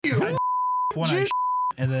when I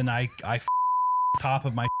and then I top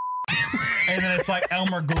of my and then it's like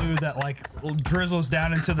Elmer glue that like drizzles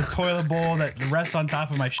down into the toilet bowl that rests on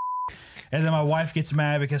top of my and then my wife gets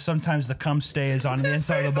mad because sometimes the cum stays on the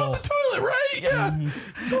inside of the bowl. On the toilet, right? Yeah.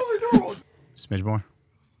 So normal. Smidge more.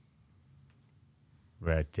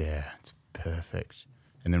 Right there. It's perfect.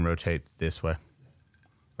 And then rotate this way.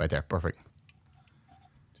 Right there. Perfect.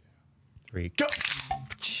 2, 3, go.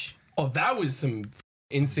 Oh, that was some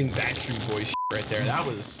NSYNC Backstreet Boys shit right there. That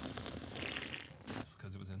was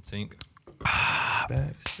Because it was in sync.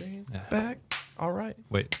 Backstreet's back. All right.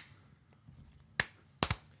 Wait.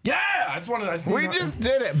 Yeah, I just wanted to. We just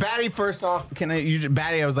did it. Batty, first off,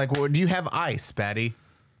 Batty, I was like, well, do you have ice, Batty,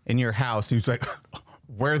 in your house? He was like,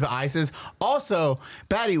 where the ice is? Also,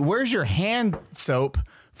 Batty, where's your hand soap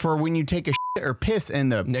for when you take a shit or piss in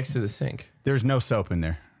the... next to the sink. There's no soap in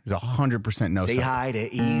there. There's 100% no soap. Say hi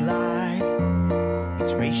to Eli.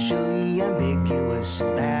 It's racially ambiguous,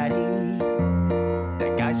 Batty.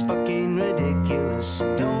 That guy's fucking ridiculous.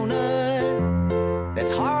 Donut.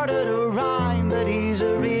 That's harder to rhyme, but he's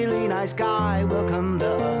a really nice guy. Welcome to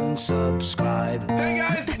Unsubscribe. Hey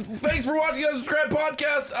guys, thanks for watching the Unsubscribe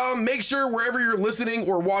podcast. Make sure wherever you're listening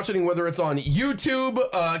or watching, whether it's on YouTube,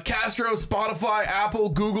 Castro, Spotify, Apple,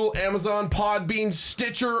 Google, Amazon, Podbean,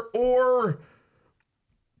 Stitcher, or...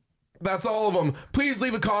 that's all of them. Please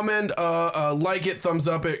leave a comment, like it, thumbs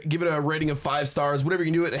up it, give it a rating of 5 stars, whatever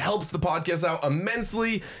you can do. It helps the podcast out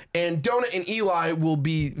immensely. And Donut and Eli will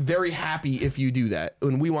be very happy if you do that.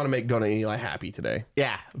 And we want to make Donut and Eli happy today.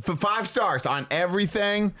 Yeah, for 5 stars on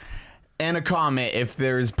everything and a comment if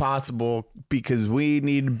there is possible, because we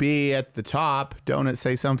need to be at the top. Donut,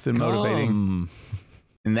 say something motivating.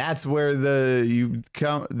 And that's where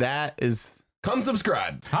that is... come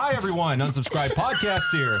subscribe. Hi, everyone. Unsubscribe podcast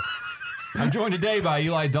here. I'm joined today by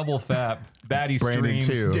Eli Double Fat, Batty Brandon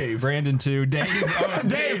Streams, 2. Brandon 2, Dave. Oh, it's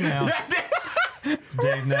Dave now. It's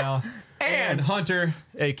Dave now. And Hunter,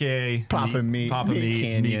 aka Papa Meat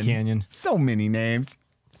Canyon. So many names.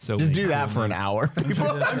 So Just many do that cool for an names. hour.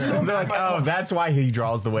 They're like, oh, that's why he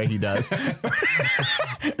draws the way he does. He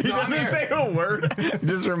doesn't say a word.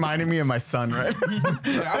 Just reminding me of my son, right?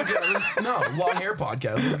 No, long hair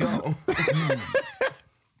podcast. Let's go.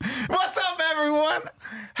 What's up, everyone?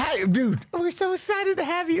 Hey, dude, we're so excited to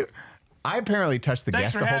have you. I apparently touched the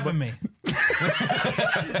Thanks guest for a whole having bit. me.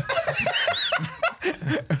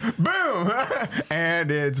 Boom! And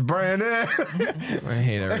it's Brandon. I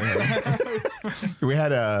hate everything. We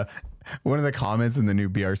had one of the comments in the new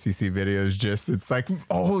BRCC videos. Just it's like,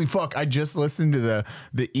 oh, holy fuck! I just listened to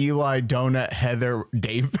the Eli, Donut, Heather,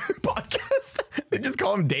 Dave podcast. They just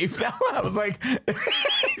call him Dave now. I was like,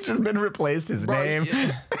 he's just been replaced his name.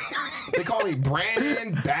 Yeah. They call me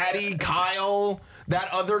Brandon, Batty, Kyle, that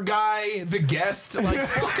other guy, the guest. Like,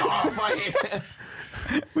 fuck off! I hate it.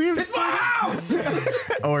 It's my house.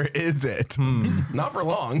 Or is it? Not for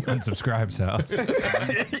long. Unsubscribe's house.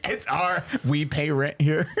 It's we pay rent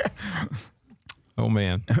here. Oh,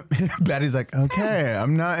 man. Betty's like, okay,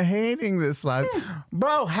 I'm not hating this life.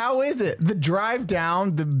 Bro, how is it? The drive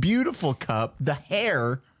down, the beautiful cup, the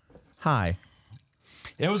hair. Hi.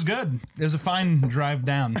 It was good. It was a fine drive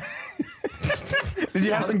down. Did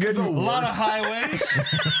you have some good A lot of highways.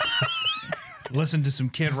 Listen to some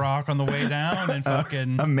Kid Rock on the way down and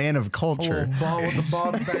fucking... a man of culture. Oh, ball with the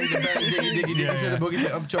ball, bang, bang, diggy, diggy, diggy. Yeah, Say yeah. the boogie, say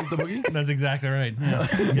up, jump the boogie. That's exactly right. Yeah.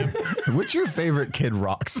 Yep. What's your favorite Kid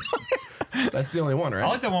Rock song? That's the only one, right? I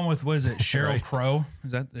like the one with, what is it, Sheryl Right. Crow?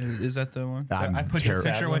 Is that the one? I'm I put your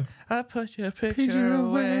terrible. picture away. I put your picture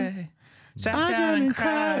away. Sat down and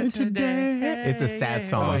cried today. It's a sad Oh,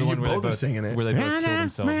 song. The you one where both they are singing it. Where they both killed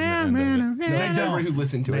themselves in the end of it. No, that's everybody who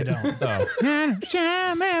listened to They it. don't. Oh, I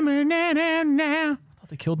thought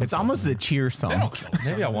they killed It's themselves. almost the cheer song.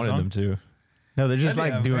 Maybe I wanted them to. No, they're just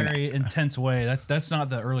That'd like be a doing very intense way. That's not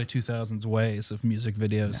the early 2000s ways of music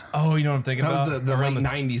videos. Oh, you know what I'm thinking That about? was the late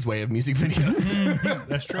 90s way of music videos.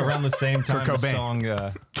 That's true. Around the same time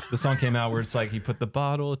Cobain. the song came out where it's like he put the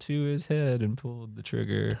bottle to his head and pulled the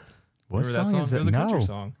trigger. What Remember song that is song? that? It was a country No.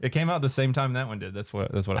 song. It came out the same time that one did. That's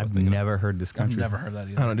what I was I've thinking. never heard this I've country. never heard that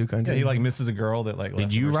I either. don't do country. Yeah, he like misses a girl that like. Did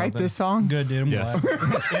left you him or write something. this song? Good, dude. I'm Yes. glad.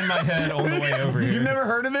 In my head on the way over here. You've never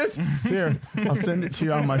heard of this? Here, I'll send it to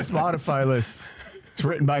you on my Spotify list. It's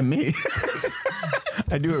written by me.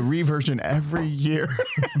 I do a reversion every year.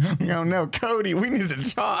 Oh no, Cody, we need to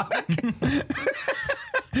talk.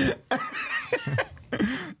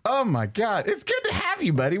 Oh my God, it's good to have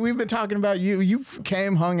you, buddy. We've been talking about you. You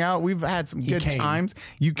came, hung out. We've had some good came. times.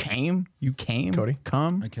 You came. Cody.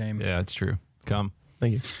 Come. I came. Yeah, it's true. Come.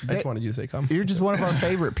 Thank you. I just wanted you to say come. You're just one of our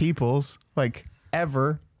favorite peoples, like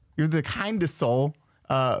ever. You're the kindest soul.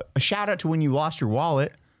 a shout out to when you lost your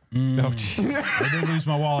wallet. Oh, jeez. I did lose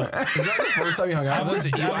my wallet. Is that the first time you hung out with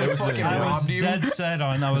us? Eli fucking I was robbed you? dead set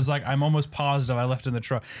on. I was like, I'm almost positive I left it in the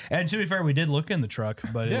truck. And to be fair, we did look in the truck,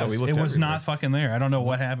 but Yeah, we it looked was everywhere. not fucking there. I don't know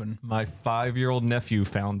what happened. My 5-year-old nephew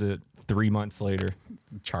found it 3 months later.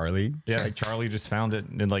 Charlie. Yeah, like Charlie just found it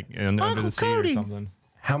in like under Uncle the seat Cody. or something.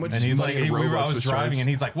 How much And he's money like, in I Robux was with driving, stripes? and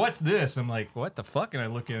he's like, "What's this?" I'm like, "What the fuck?" And I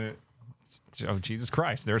look at it. Oh, Jesus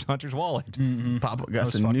Christ! There's Hunter's wallet. Papa got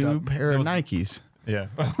was some fucked new up. pair of Nikes. Yeah.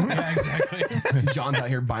 Yeah, exactly. John's out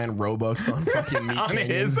here buying Robux on fucking meat On canyons.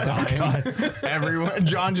 his dying. Everyone,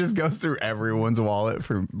 John just goes through everyone's wallet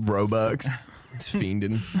for Robux. It's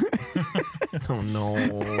fiending. Oh no.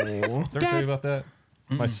 Did I tell you about that?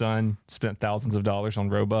 My son spent thousands of dollars on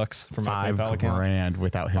Robux for my PayPal account. $5,000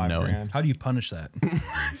 without him knowing. $5,000. How do you punish that?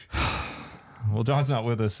 Well, John's not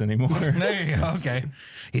with us anymore. There you go. Okay.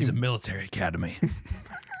 He's a military academy.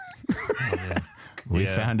 We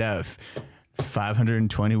Yeah. found out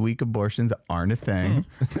 520-week abortions aren't a thing.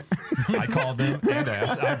 I called them and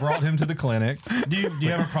asked. I brought him to the clinic. Do you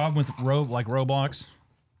have a problem with Roblox?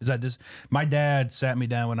 Is that just my dad sat me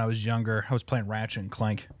down when I was younger. I was playing Ratchet and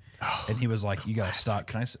Clank, and he was like, "You gotta stop."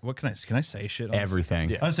 Can I say shit? on this? Everything.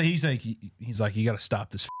 Yeah. Honestly, he's like, "You gotta stop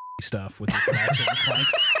this stuff with this Ratchet and Clank."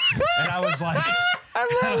 And I was like,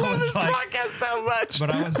 I love was this like- podcast so much. but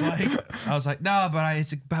I was like, no, but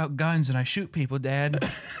it's about guns and I shoot people, Dad.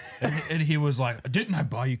 And he was like, didn't I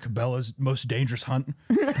buy you Cabela's Most Dangerous Hunt?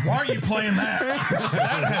 Why are you playing that?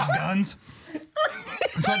 That has guns.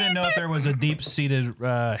 So I didn't know if there was a deep-seated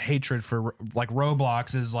hatred for like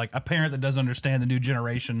Roblox is like a parent that doesn't understand the new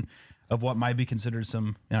generation of what might be considered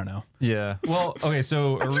some, I don't know. Yeah. Well, okay.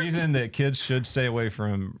 So a reason that kids should stay away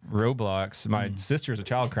from Roblox. My sister's a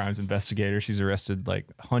child crimes investigator. She's arrested like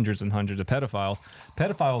hundreds and hundreds of pedophiles.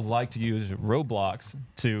 Pedophiles like to use Roblox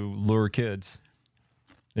to lure kids.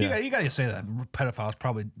 Yeah. You got to say that pedophiles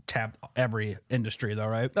probably tap every industry, though,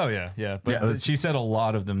 right? Oh yeah, yeah. But Yeah, she said a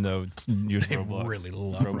lot of them though use Roblox. really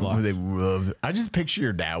love Roblox. They love. I just picture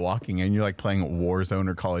your dad walking in. You're like playing Warzone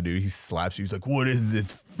or Call of Duty. He slaps you. He's like, "What is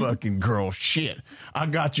this fucking girl shit? I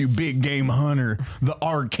got you, Big Game Hunter, the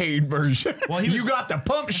arcade version. Well, you got the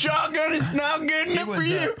pump shotgun. It's not good enough for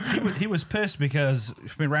you." He was pissed because I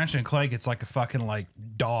mean, Ratchet and Clank, it's like a fucking like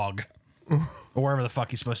dog. Or wherever the fuck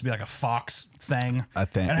he's supposed to be, like a fox thing. I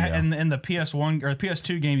think, And yeah. in the PS1 or the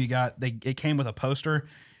PS2 game you got, it came with a poster,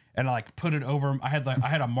 and I like put it over. I had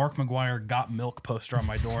a Mark McGuire Got Milk poster on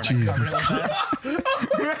my door, and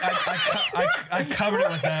I covered it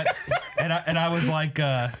with that. And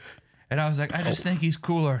I was like, I just think he's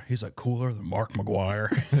cooler. He's like, cooler than Mark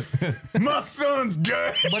McGuire. My son's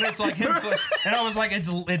gay. But it's like him, and I was like,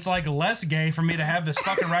 it's like less gay for me to have this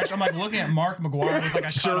fucking rash. I'm like looking at Mark McGuire with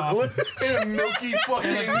like a cut off. In a milky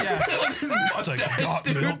fucking Yeah. his It's like mustache, got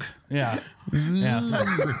dude. milk. Yeah, yeah.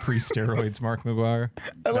 Pre-steroids, Mark McGuire.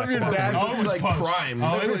 I love your dad. This is like prime.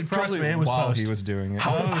 Oh, trust me, it was while post. he was doing it.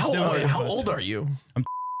 How old are you?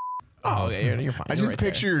 Oh, okay, you're fine. I You're just right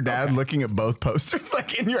picture your dad looking at both posters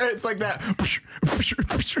like in your head. It's like that.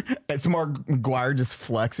 It's Mark McGuire just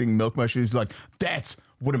flexing milk mushrooms. He's like, "That's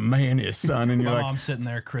what a man is, son." And you're My like mom's sitting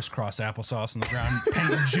there crisscross applesauce on the ground,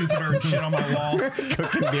 painting Jupiter and shit on my wall.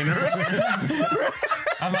 cooking dinner.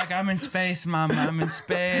 I'm like, I'm in space, Mom. I'm in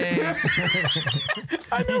space.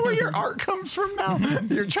 I know where your art comes from now.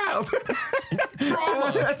 Your childhood.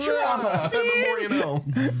 Trauma. Trauma. The more you know.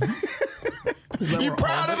 You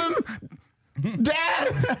proud of him,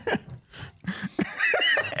 Dad?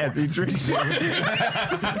 As he drinks it.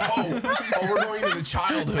 Oh, we're going into the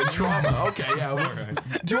childhood trauma. Okay, yeah.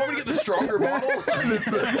 Do you want me to get the stronger bottle?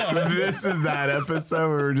 This is that episode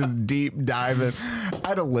where we're just deep diving. I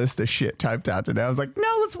had a list of shit typed out today. I was like, no,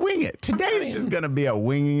 let's wing it. Today is just going to be a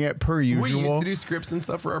winging it per usual. We used to do scripts and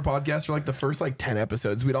stuff for our podcast for like the first like 10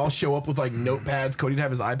 episodes. We'd all show up with like notepads. Cody'd have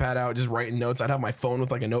his iPad out, just writing notes. I'd have my phone with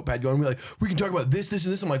like a notepad going. We'd be like, we can talk about this, this,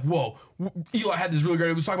 and this. I'm like, whoa, Eli had this really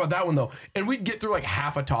great. Let's talk about that one though. And we'd get through like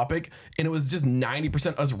half a topic, and it was just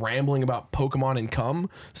 90% us rambling about Pokemon and cum.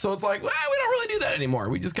 So it's like, well, we don't really do that anymore.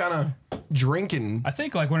 We just kind of drink and. I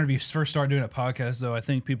think like whenever you first start doing a podcast, though, I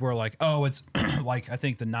think people are like, oh, it's like I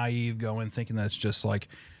think the naive go in thinking that it's just like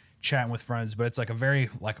chatting with friends, but it's like a very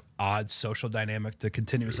like odd social dynamic to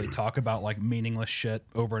continuously talk about like meaningless shit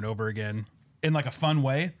over and over again in like a fun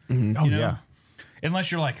way. Oh, you know? yeah.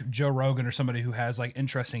 Unless you're like Joe Rogan or somebody who has like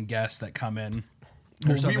interesting guests that come in.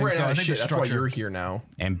 Or We something. ran So out I of think shit. the That's why structure- you're here now.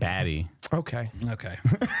 And Batty. Okay. Okay.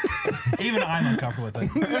 Even I'm uncomfortable with it.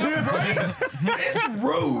 It's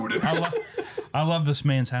rude. I love this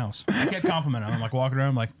man's house. I kept complimenting him. I'm like walking around,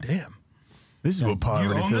 I'm like, damn. This is what Do you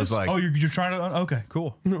poverty own feels this? like. Oh, you're trying to. Okay,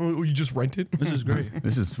 cool. No, you just rent it. This is great.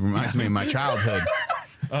 This reminds me of my childhood.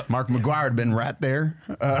 Mark McGuire had been right there.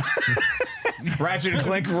 Ratchet and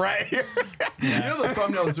Clank right here. You know the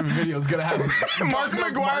thumbnail of this video is gonna have Mark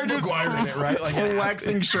McGuire just in it, right? Like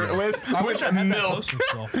flexing shirtless I wish with I had that milk. poster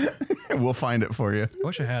still. We'll find it for you. I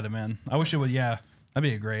wish I had it, man. I wish it would. Yeah, that'd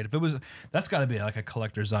be great. If it was, that's got to be like a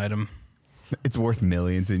collector's item. It's worth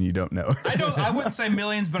millions and you don't know. I wouldn't say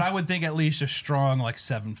millions, but I would think at least a strong like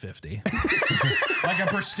 750. Like a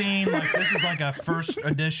pristine, like this is like a first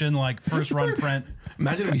edition, like first run print.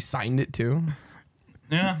 Imagine if he signed it too.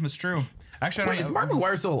 Yeah, that's true. Actually, I don't Wait, is know. Mark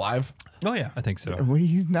McGuire still alive? Oh yeah, I think so. Well,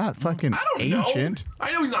 he's not fucking I don't ancient. know.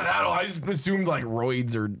 I know he's not that old. I just assumed like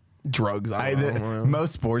roids or drugs. I don't know.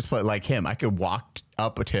 Most sports play like him, I could walk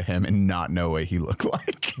up to him and not know what he looked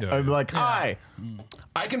like. Yeah, I'd be like, hi.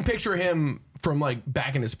 I can picture him from like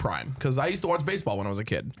back in his prime because I used to watch baseball when I was a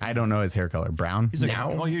kid. I don't know his hair color. Brown? he's like,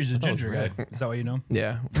 Now? oh, he's a ginger guy. Is that what you know?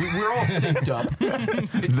 Yeah, we're all synced up.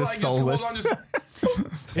 It's The like soulless. just hold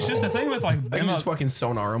on, It's just the thing with like I can just fucking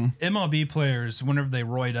sonar him. MLB players, whenever they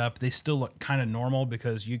roid up, they still look kind of normal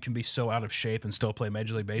because you can be so out of shape and still play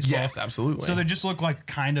Major League Baseball. Yes, absolutely. So they just look like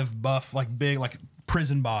kind of buff, like big, like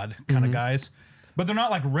prison bod kind of guys. But they're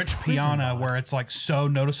not like Rich Piana where it's like so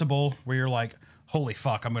noticeable where you're like, holy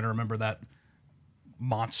fuck, I'm going to remember that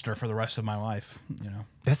monster for the rest of my life, you know?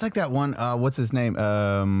 That's like that one. What's his name?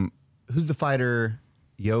 Who's the fighter?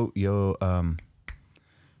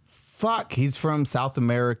 Fuck, he's from South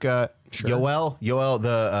America. Yoel,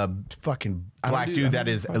 the fucking black dude that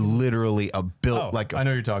is literally a built like I know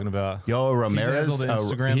what you're talking about. Yoel Ramirez. He does all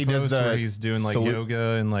the Instagram he does posts the where he's doing like salute- yoga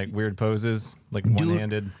and like weird poses, like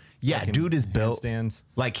one-handed. Yeah, fucking dude is built handstands.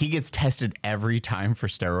 like he gets tested every time for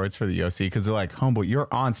steroids for the OC because they're like, "Humble, you're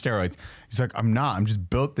on steroids." He's like, "I'm not. I'm just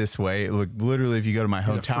built this way." Look, literally, if you go to my a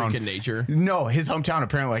hometown, freak in nature. No, his hometown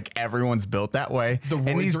apparently like everyone's built that way. The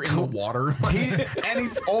roids are in the water. And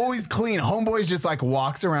he's always clean. Homeboy's just like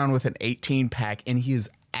walks around with an 18 pack, and he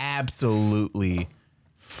is absolutely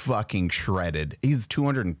fucking shredded. He's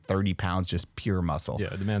 230 pounds, just pure muscle. Yeah,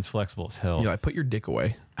 the man's flexible as hell. Yeah, I put your dick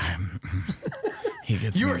away. He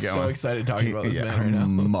gets You me are so going. excited talking about this Yeah, man right now.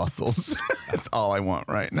 Muscles. That's all I want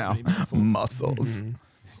right now. Muscles.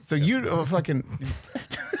 So you fucking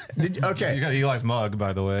did you, okay. You got Eli's mug,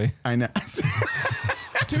 by the way. I know.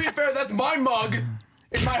 To be fair, that's my mug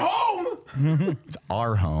in my home. It's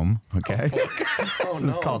our home. Okay. Oh, This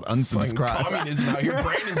is called unsubscribe. Communism out here.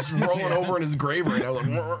 Brandon's rolling over in his grave right now.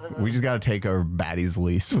 Like, We just got to take over Batty's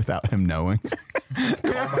lease without him knowing.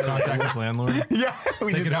 Contact his landlord. Yeah. We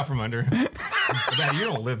Take just it out from under. Dad, you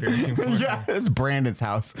don't live here anymore. Yeah, it's Brandon's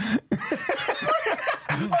house.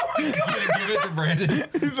 You gonna give it to Brandon?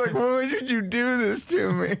 He's like, why did you do this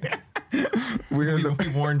to me? We're We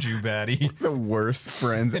warned you, Batty. the worst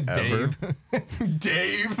friends ever. Dave.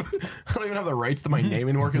 Dave. I don't even have the rights to my name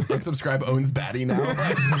anymore because Unsubscribe owns Batty now.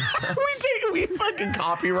 We fucking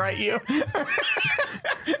copyright you.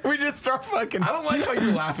 We just start fucking. I don't like how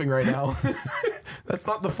you're laughing right now. That's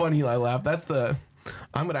not the fun Eli laugh. That's the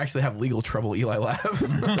I'm gonna actually have legal trouble Eli laugh.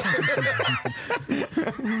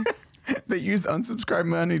 They use unsubscribe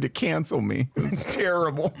money to cancel me. It's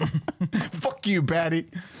terrible. Fuck you, Batty.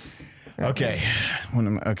 Okay.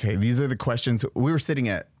 Okay. These are the questions. We were sitting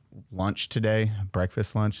at lunch today,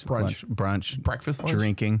 breakfast, lunch, brunch, Breakfast, lunch?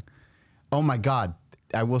 drinking. Oh my God.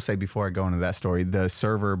 I will say before I go into that story, the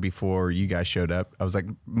server before you guys showed up, I was like,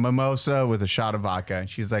 mimosa with a shot of vodka. And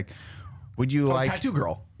she's like, would you like Tattoo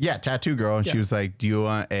girl. Yeah, tattoo girl. And she was like, do you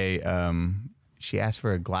want a she asked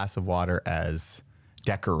for a glass of water as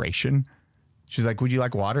decoration. She's like, would you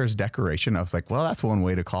like water as decoration? I was like, well, that's one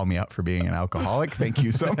way to call me out for being an alcoholic. Thank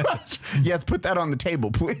you so much. Yes, put that on the table,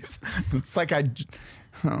 please. It's like I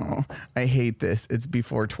hate this. It's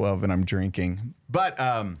before 12 and I'm drinking. But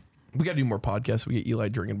We gotta do more podcasts. We get Eli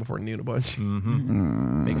drinking before noon a bunch.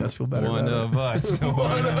 Make us feel better. One about of us.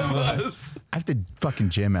 One of us. us. I have to fucking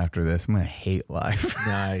gym after this. I'm gonna hate life.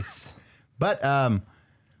 Nice. But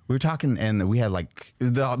we were talking, and we had like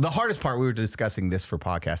the hardest part. We were discussing this for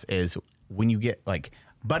podcast is when you get like,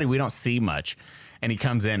 buddy, we don't see much, and he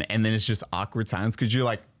comes in, and then it's just awkward silence because you're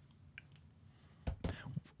like,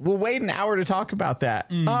 we'll wait an hour to talk about that.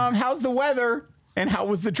 How's the weather, and how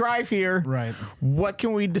was the drive here? Right. What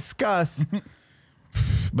can we discuss?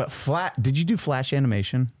 But did you do Flash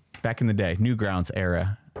animation back in the day, Newgrounds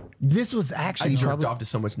era? This was I actually jerked off to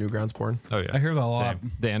so much Newgrounds porn. Oh yeah. I hear that a lot.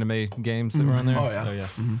 Same. The anime games that were on there. Oh, yeah. Oh yeah.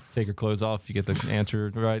 Take your clothes off. You get the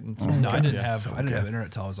answer right. And some No, stuff. I didn't Yeah. have internet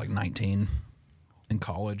until I was like 19. in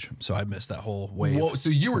college, so I missed that whole wave. Whoa, so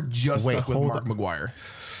you were just Wait, stuck with hold Mark McGuire.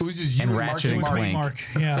 It was just you And and Ratchet and Mark. Clank. Mark,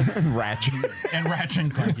 yeah, Ratchet and Ratchet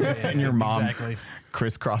and Clank, yeah, and your mom exactly.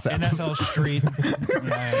 crisscross NFL episode. Street.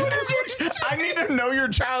 Yeah. I need to know your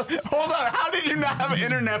child. Hold on. How did you not have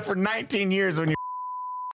internet for 19 years when you?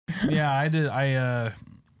 Yeah, I did.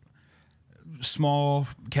 Small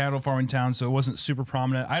cattle farming town, so it wasn't super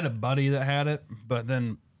prominent. I had a buddy that had it, but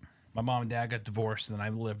then my mom and dad got divorced, and then I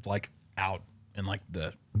lived like out in like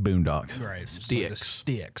the Boondocks. right Sticks. the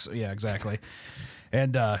sticks. Yeah, exactly.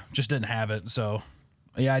 And just didn't have it, so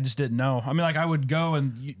yeah, I just didn't know. I mean, like I would go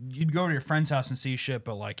and you'd go to your friend's house and see shit,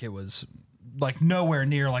 but like it was like nowhere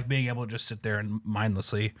near like being able to just sit there and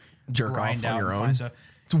mindlessly Jerk grind off on out your and own. find stuff.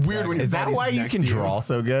 It's weird when your Is that buddy's why you next can to draw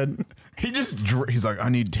so good? He's like, I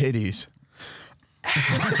need titties.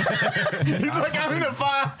 He's like,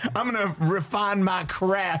 I'm gonna refine my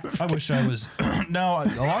craft. I wish I was. No,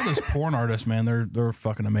 a lot of those porn artists, man, they're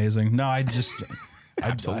fucking amazing. No, I just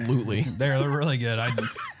Absolutely. they're really good.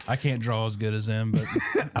 I can't draw as good as them, but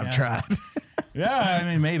I've tried. yeah, I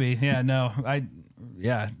mean maybe. Yeah, no, I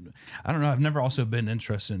don't know. I've never also been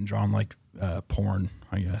interested in drawing like porn.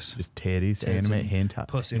 I guess Just titties, anime, hentai.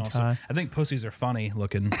 pussy. And also, hentai. I think pussies are funny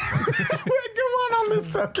looking. Wait, come on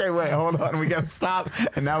this. Okay, wait, hold on. We gotta stop.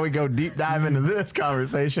 And now we go deep dive into this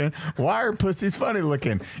conversation. Why are pussies funny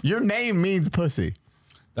looking? Your name means pussy.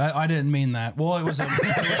 I didn't mean that. Well, it was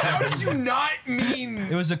How did you not mean?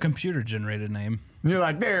 it was a computer generated name. You're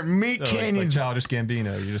like, there, Meat Like Canyon's. Childish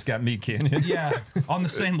Gambino. You just got Meat Canyon. Yeah, on the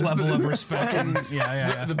same level of respect.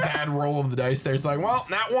 Yeah. The bad roll of the dice there. It's like, well,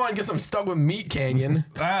 that one, guess I'm stuck with Meat Canyon.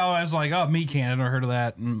 I was like, oh, Meat Canyon. I never heard of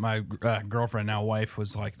that. And my girlfriend, now wife,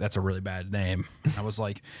 was like, that's a really bad name. I was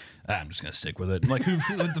like, I'm just going to stick with it. Like,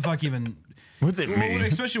 what the fuck even... What's it mean?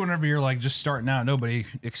 Especially whenever you're like just starting out, nobody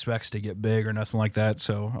expects to get big or nothing like that.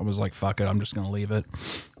 So I was like, fuck it. I'm just going to leave it.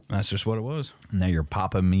 And that's just what it was. Now you're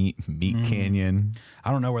Papa Meat Canyon.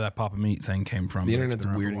 I don't know where that Papa Meat thing came from. The but it's internet's been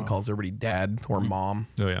around for weird a and while. calls everybody dad or mom.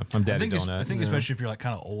 Oh yeah, I'm I Daddy think, Donut. I think especially if you're like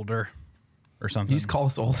kind of older or something. You just call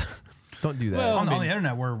us old. Don't do that. Well, on the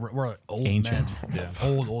internet, we're old Ancient. men. Yeah.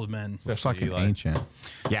 Old men. Fucking Eli. ancient.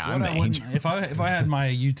 Yeah, I'm What I wouldn't- ancient. if I had my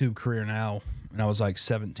YouTube career now and I was like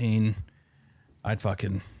 17, I'd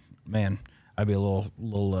fucking I'd be a little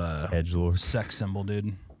Edgelord. sex symbol,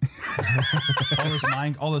 dude.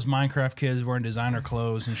 all those Minecraft kids wearing designer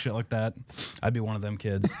clothes and shit like that. I'd be one of them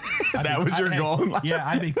kids. That was your goal in life? Yeah,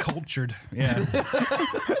 I'd be cultured. Yeah,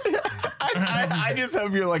 I just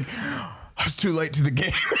hope you're like, I was too late to the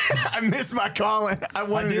game. I missed my calling. I I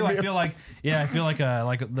wanted do. to be. I feel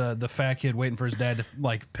like the fat kid waiting for his dad to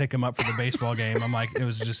like pick him up for the baseball game. I'm like, it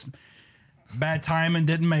was just bad timing.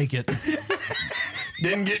 Didn't make it.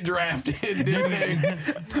 Didn't get drafted.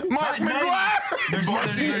 Didn't Mark McGuire.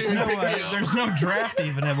 There's no draft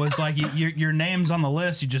even. It was like your name's on the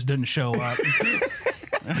list. You just didn't show up.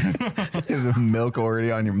 The milk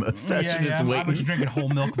already on your mustache. Yeah, You're just I was waiting. drinking whole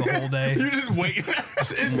milk the whole day. You're just waiting.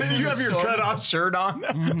 You have your cut off shirt on,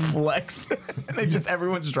 flex. And they just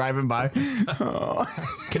everyone's driving by.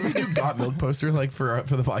 Can we do got milk poster like for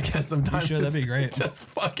the podcast sometime? should, that'd be great. Just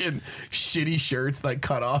fucking shitty shirts like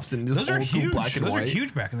cutoffs and just Those are old school huge. black and Those are white.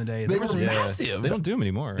 huge back in the day. They There were was- massive. They don't do them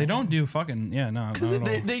anymore. They don't do fucking no. Because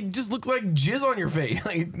they just look like jizz on your face.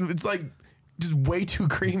 Like it's like just way too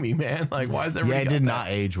creamy, man. Like why is Yeah, everybody? it did not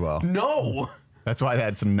age well. No. That's why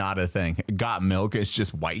that's not a thing. Got milk, it's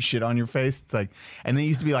just white shit on your face. It's like, and they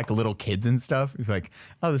used to be like little kids and stuff. It's like,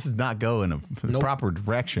 oh, this is not going in a proper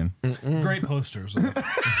direction. great posters.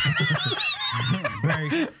 Very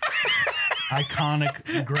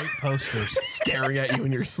iconic, great posters. Staring at you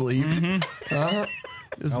in your sleep. I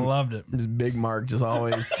loved it. This big Mark just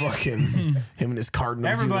always fucking him and his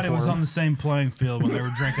Cardinals Everybody was uniform. on the same playing field when they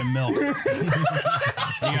were drinking milk. You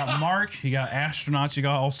got Mark, you got astronauts, you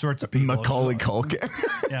got all sorts of people. Macaulay Culkin.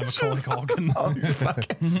 Yeah, Macaulay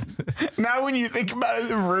Culkin. Now, when you think about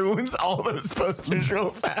it, it ruins all those posters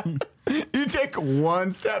real fast. You take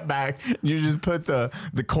one step back, you just put the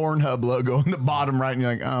Cornhub logo on the bottom right, and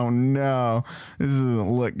you're like, oh no, this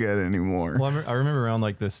doesn't look good anymore. Well, I remember around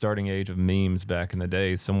like the starting age of memes back in the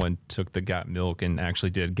day, someone took the got milk and actually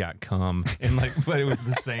did got cum, and like, but it was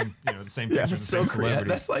the same, the same picture, the That's so same creative. celebrity.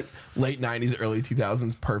 That's like late 90s, early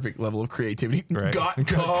 2000s, perfect level of creativity. Right. Got Got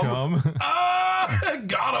cum. cum.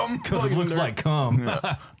 Got him. Because it looks like cum.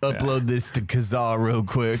 Upload this to Kazaa real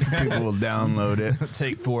quick. People will download it.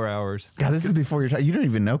 Take 4 hours. God, this is before your time. You don't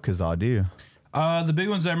even know Kazaa, do you? The big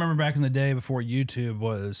ones I remember back in the day before YouTube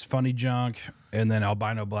was Funny Junk and then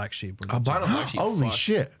Albino Black Sheep. were the two. Albino actually Holy fuck.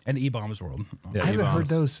 shit. And E-Bombs World. Yeah, I haven't heard E-Bombs.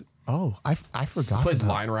 those. Oh, I forgot. Played about-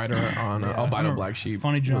 Lion Rider on Albino remember Black Sheep.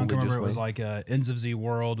 Funny Junk. I remember it was religiously. like Ends of Z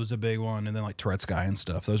World was a big one, and then like Tourette's Guy and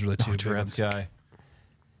stuff. Those were the two. big Tourette's ones. guy.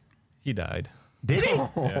 He died. Did he?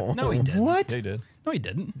 No, he didn't. What? They did. No, he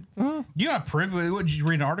didn't. You not proof? What, did you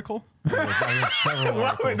read an article? I read several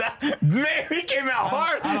What was articles. that? Man, he came out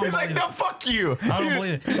hard. I don't He's like, believe no, fuck you. I don't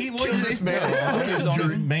believe it. He Kill this man. He was on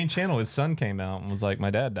his main channel. His son came out and was like, "My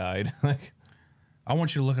dad died." Like, I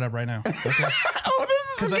want you to look it up right now. Okay. Oh,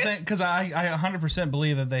 this is Because I 100%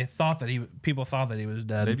 believe that people thought that he was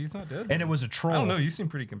dead. maybe he's not dead. And it was a troll. I don't know. You seem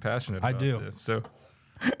pretty compassionate. I about do. This, so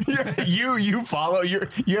you follow you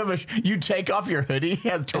take off your hoodie. He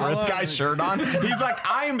has Tourette's Guy shirt on. He's like,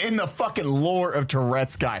 I'm in the fucking lore of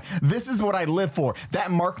Tourette's Guy. This is what I live for.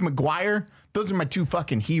 That Mark McGuire, those are my two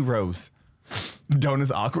fucking heroes.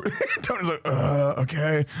 Donna's awkward. Donna's like,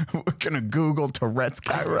 okay, we're gonna Google Tourette's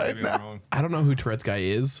Guy right maybe I'm now. wrong. I don't know who Tourette's Guy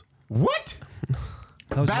is. What?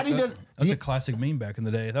 Batty does. That was a classic meme back in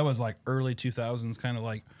the day. That was like early 2000s, kind of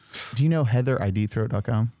like, Do you know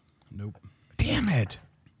HeatherIDthrow.com? nope. Damn it.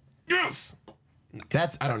 Yes.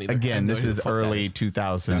 That's I don't either. I again. have no This idea is who the fuck that early is.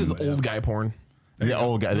 2000s. This is old guy porn. The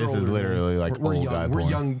old guy. This is literally like we're old young. guy We're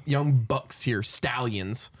porn. young bucks here,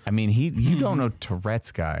 stallions. I mean, you don't know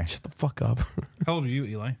Tourette's Guy. Shut the fuck up. How old are you,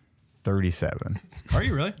 Eli? 37. Are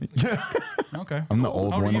you really? Okay. I'm the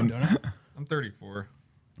old How old are you, one. Donut? I'm 34.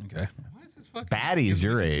 Okay. Why is this fucking Batty's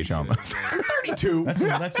your age almost. 32.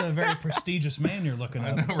 That's a very prestigious man you're looking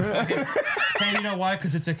at. Hey, you know why?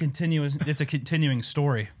 Because it's a continuing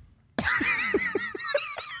story.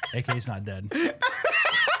 AK's not dead.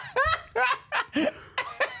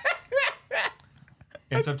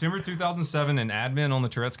 In September 2007, an admin on the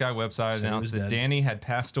Tourette's Guy website he announced was that dead. Danny had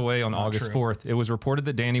passed away on August true. 4th. It was reported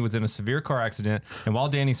that Danny was in a severe car accident, and while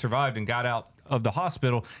Danny survived and got out of the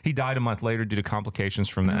hospital, he died a month later due to complications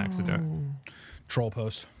from the accident. Troll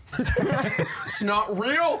post. It's not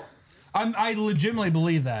real. I legitimately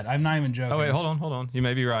believe that. I'm not even joking. Oh, wait, hold on. You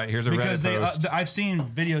may be right. Here's a Because Reddit post. I've seen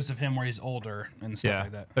videos of him where he's older and stuff Yeah.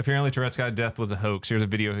 like that. Apparently, Tourette's Guy death was a hoax. Here's a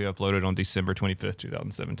video he uploaded on December 25th,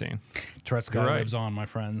 2017. Tourette's Guy You're right. lives on, my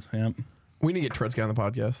friend. Yep. We need to get Tourette's Guy on the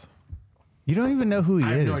podcast. You don't even know who he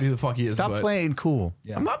I is. have no idea who the fuck he is. Stop but playing cool.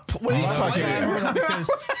 Yeah. I'm not playing. fucking- I remember that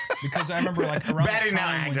because I remember like around Batty the now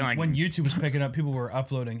time acting like- when YouTube was picking up, people were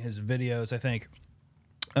uploading his videos, I think.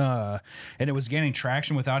 And it was gaining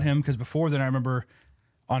traction without him because before then I remember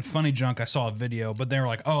on Funny Junk I saw a video, but they were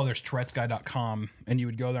like, oh, there's Tourette'sGuy.com, and you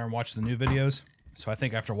would go there and watch the new videos. So I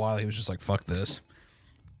think after a while he was just like, fuck this.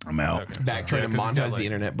 I'm out. Back trying to 'cause he's got, monetize like, the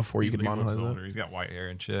internet before you could He looks monetize older. it. He's got white hair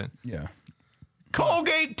and shit. Yeah.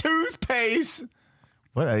 Colgate toothpaste.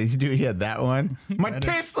 What did he do? He had that one. My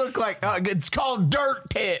tits look like it's called dirt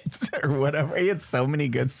tits or whatever. He had so many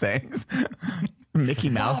good sayings. Mickey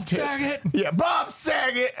Mouse Bob tits. Saget. Yeah, Bob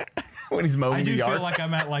Saget. When he's mowing I the do yard. feel like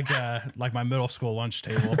I'm at like my middle school lunch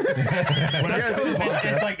table.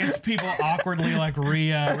 It's like it's people awkwardly like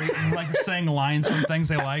like saying lines from things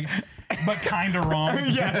they like, but kind of wrong.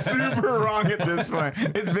 yeah, super wrong at this point.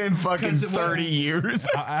 It's been fucking 'Cause it- 30 years.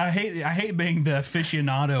 I hate being the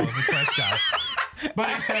aficionado of the Tourette's guy. But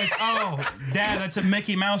he says, "Oh, Dad, that's a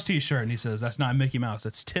Mickey Mouse T-shirt," and he says, "That's not Mickey Mouse.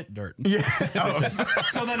 That's tit dirt." Yeah. Oh,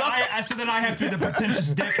 So then I have to be the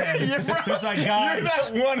pretentious dickhead yeah, bro. who's like, You're guys,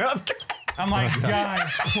 that one up guy. I'm like,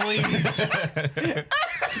 guys, please.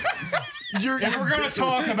 If we're gonna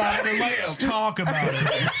talk about it, then let's talk about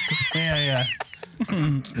it. Yeah.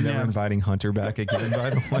 Never inviting Hunter back again,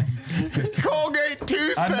 by the way. Colgate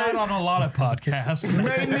toothpaste. I'm not on a lot of podcasts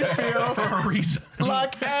Made me feel for a reason.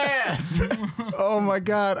 like ass. Oh my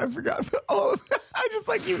god, I forgot about all of that. I just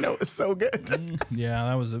like it's so good. Yeah,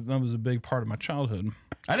 that was a big part of my childhood.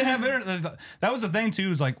 I didn't have internet. That was the thing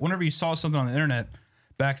too. Is like whenever you saw something on the internet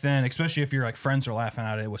back then, especially if your like friends are laughing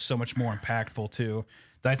at it, it was so much more impactful too.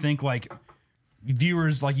 That I think like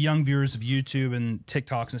viewers, like young viewers of YouTube and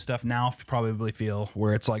TikToks and stuff now probably feel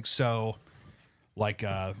where it's like so like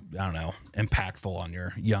I don't know, impactful on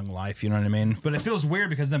your young life. You know what I mean? But it feels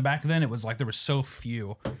weird because then back then it was like there was so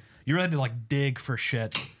few. You really had to like dig for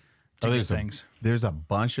shit. There's things. There's a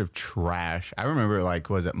bunch of trash. I remember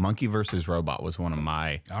was it Monkey versus Robot was one of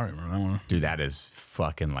my I don't remember that one. dude. That is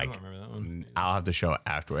fucking like. remember that one. I'll have to show it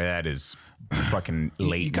after. That is fucking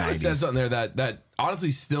late. You kind of 90s. said something there that honestly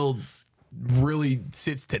still really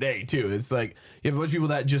sits today too. It's like you have a bunch of people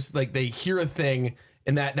that just like they hear a thing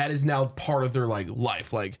and that is now part of their like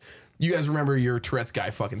life. Like you guys remember your Tourette's guy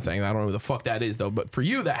fucking saying that. I don't know who the fuck that is though, but for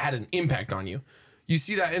you that had an impact on you. You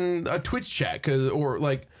see that in a Twitch chat or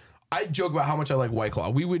like I joke about how much I like White Claw.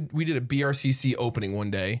 We did a BRCC opening one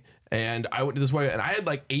day And I went to this way, and I had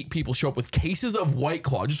like 8 people show up with cases of White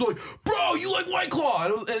Claw, just like, bro, you like White Claw,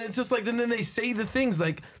 and it's just like, and then they say the things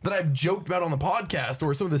like that I've joked about on the podcast,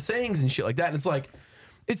 or some of the sayings and shit like that, and it's like,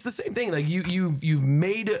 it's the same thing. Like you've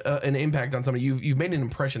made an impact on somebody, you've made an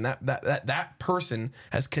impression that person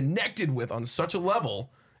has connected with on such a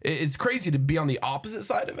level. It's crazy to be on the opposite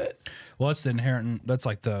side of it. Well, that's that's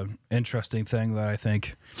like the interesting thing that I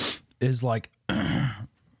think is like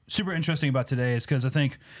super interesting about today, is because I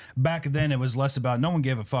think back then it was less about, no one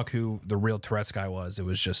gave a fuck who the real Tourette's guy was. It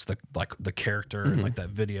was just the character and like that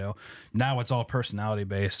video. Now it's all personality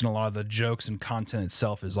based, and a lot of the jokes and content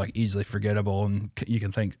itself is like easily forgettable, and you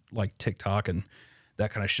can think like TikTok and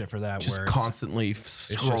that kind of shit for that. Just where constantly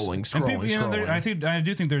scrolling. I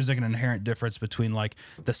do think there's like an inherent difference between like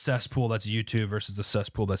the cesspool that's YouTube versus the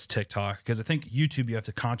cesspool that's TikTok. Because I think YouTube, you have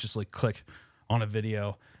to consciously click on a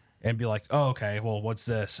video and be like, oh, okay, well, what's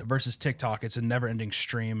this? Versus TikTok, it's a never ending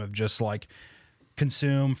stream of just like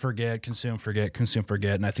consume, forget, consume, forget, consume,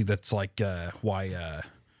 forget. And I think that's like why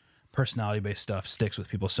personality-based stuff sticks with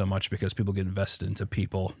people so much, because people get invested into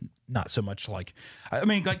people, not so much like, I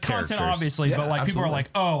mean, like content obviously, but like people are like,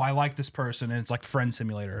 oh, I like this person, and it's like friend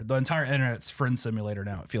simulator. The entire internet's friend simulator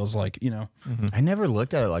now, it feels like, you know. I never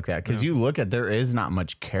looked at it like that, because you look at, there is not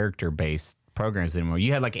much character-based programs anymore.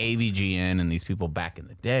 You had like AVGN and these people back in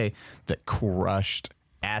the day that crushed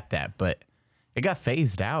at that, but it got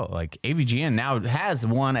phased out. Like AVGN now has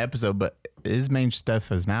one episode, but his main stuff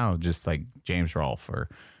is now just like James Rolfe or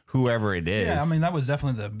whoever it is. Yeah, I mean, that was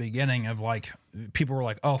definitely the beginning of like, people were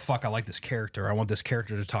like, oh, fuck, I like this character. I want this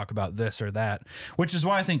character to talk about this or that, which is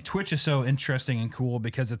why I think Twitch is so interesting and cool,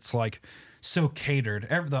 because it's like so catered.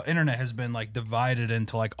 The internet has been like divided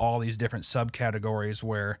into like all these different subcategories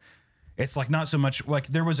where it's like not so much like,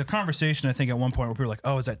 there was a conversation, I think, at one point where people were like,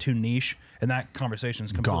 oh, is that too niche? And that conversation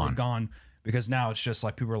is completely gone. Because now it's just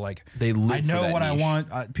like, people are like, they live I know for that what niche. I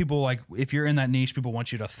want. People like, if you're in that niche, people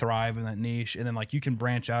want you to thrive in that niche, and then like you can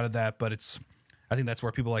branch out of that. But I think that's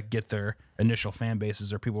where people like get their initial fan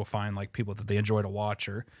bases, or people find like people that they enjoy to watch,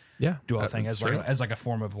 or do a thing as like a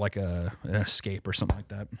form of like an escape or something like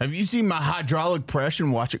that. Have you seen my hydraulic press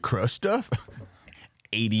and watch it crush stuff?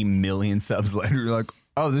 80 million subs later, you're like,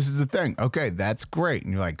 oh, this is the thing. Okay, that's great.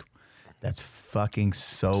 And you're like, that's fucking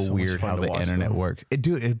so weird how the internet works.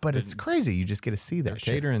 But it's crazy. You just get to see that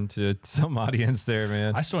shit. Catering to some audience there,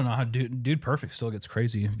 man. I still don't know how Dude Perfect still gets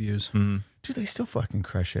crazy views. Dude, they still fucking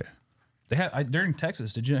crush it. They had during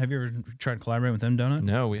Texas. Have you ever tried to collaborate with them, Donut?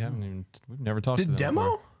 No, we've never talked to them.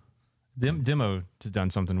 Demo? Demo has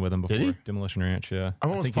done something with them before. Did he? Demolition Ranch, yeah.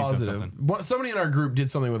 I'm almost positive. Somebody in our group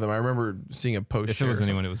did something with them. I remember seeing a post. If it was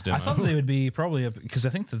anyone, it was Demo. I thought they would be probably because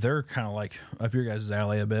I think that they're kind of like up your guys'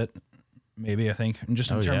 alley a bit. Maybe, I think, and just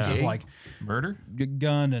in terms of like murder,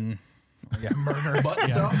 gun, and murder, butt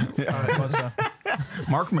stuff. Butt stuff.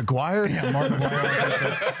 Mark McGuire? Yeah, Mark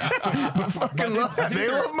McGuire. Fucking love that. They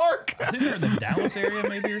love Mark. I think they're in the Dallas area,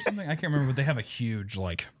 maybe, or something. I can't remember, but they have a huge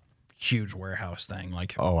warehouse thing.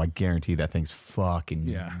 Like, oh, I guarantee that thing's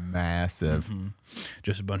fucking massive. Mm-hmm.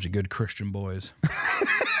 Just a bunch of good Christian boys.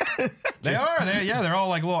 They're all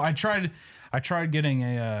like little. I tried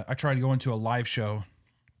going to a live show.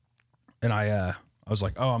 And I was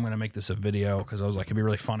like, oh, I'm going to make this a video, because I was like, it'd be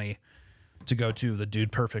really funny to go to the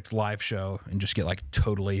Dude Perfect live show and just get like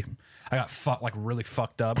totally, I got really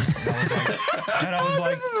fucked up. And I was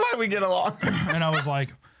like, this is why we get along. And I was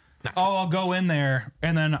like, oh, I'll go in there.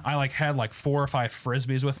 And then I like had like 4 or 5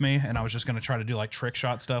 Frisbees with me, and I was just going to try to do like trick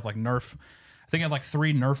shot stuff, like Nerf. I think I had like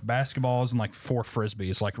 3 Nerf basketballs and like 4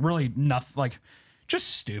 Frisbees, like really nothing, like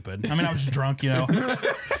just stupid. I mean, I was just drunk, you know.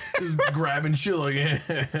 Just grabbing shit like,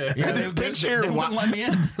 Picture they wouldn't let me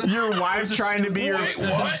in. Your wife trying to be your. Wait, It was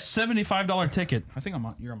a what? $75 ticket. I think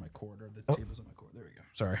you're on my cord, or the table's on my cord. There we go.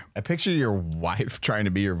 Sorry. I picture your wife trying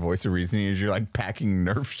to be your voice of reasoning as you're like packing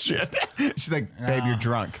Nerf shit. She's like, babe, you're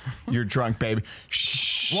drunk. You're drunk, baby.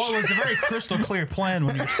 Shh. Well, it was a very crystal clear plan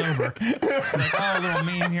when you're sober. Like, oh, a little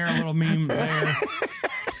meme here, a little meme there.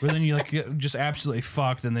 But then you like get just absolutely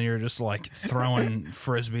fucked, and then you're just like throwing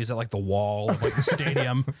Frisbees at like the wall of like the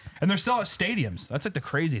stadium, and they're still at stadiums. That's like the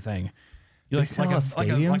crazy thing. You like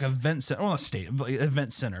event center, well,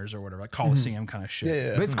 event centers or whatever, like Coliseum kind of shit.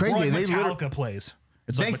 Yeah. But it's crazy. Or like They Metallica plays.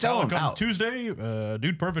 It's they like sell 'em Metallica on out. Tuesday,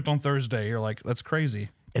 Dude Perfect on Thursday. You're like, that's crazy.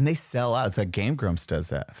 And they sell out. It's like Game Grumps does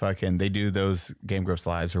that. Fucking, they do those Game Grumps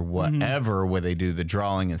lives or whatever, where they do the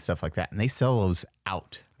drawing and stuff like that, and they sell those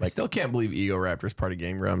out. I Like, still can't believe Ego Raptor is part of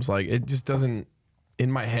Game Grumps. Like, it just doesn't, in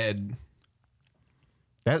my head.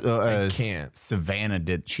 that I can't. Savannah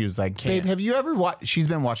did. She was like, babe, have you ever watched? She's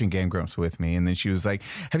been watching Game Grumps with me, and then she was like,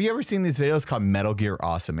 have you ever seen these videos called Metal Gear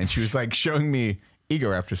Awesome? And she was like showing me Ego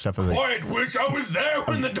Raptor stuff. I was like, I wish I was there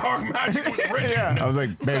when the dark magic was written. I was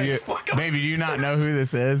like, baby, fuck up. baby, do you not know who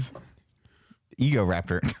this is? Ego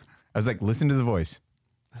Raptor. I was like, listen to the voice.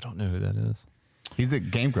 I don't know who that is. He's a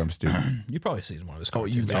Game Grumps dude. You probably seen one of his Oh,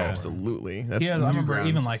 cartoons. you absolutely. That's Yeah, I remember Newgrounds.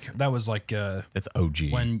 even like that was like That's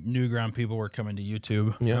OG. when Newground people were coming to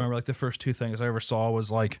YouTube. Yeah. I remember like the first two things I ever saw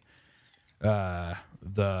was like the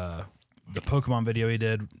Pokemon video he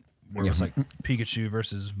did where it was like Pikachu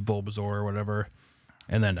versus Bulbasaur or whatever.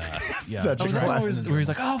 And then yeah. Such a Was that one classic. where he's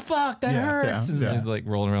like, oh fuck, that Yeah. hurts. Yeah. And Yeah. he's like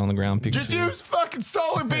rolling around on the ground. Pikachu. Just use fucking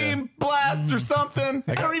Solar Beam Blast or something.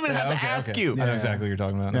 I don't even have to ask you. I know exactly what you're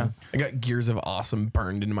talking about. now. I got Gears of Awesome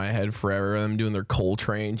burned into my head forever. Them doing their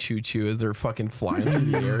Coltrane choo-choo as they're fucking flying through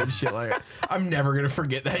the air and shit. Like, I'm never gonna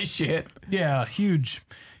forget that shit. Yeah, huge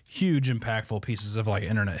impactful pieces of like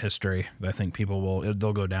internet history that I think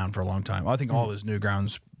they'll go down for a long time. I think all those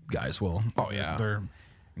Newgrounds guys will. Oh, yeah. They're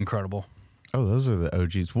incredible. Oh, those are the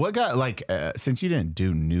OGs. What got like since you didn't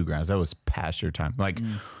do Newgrounds, that was past your time. Like,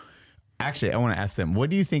 actually, I want to ask them, what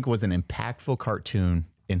do you think was an impactful cartoon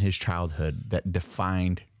in his childhood that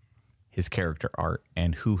defined his character art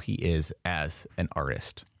and who he is as an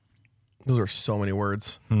artist? Those are so many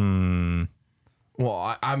words.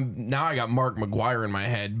 Well, I'm now I got Mark McGuire in my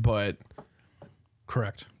head, but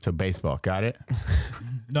Correct. So baseball, got it?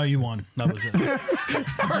 No, you won. That was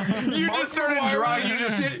it. You just started drawing, you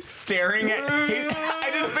just staring at I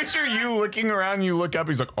just picture you looking around, you look up,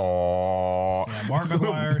 he's like, oh. Yeah, Mark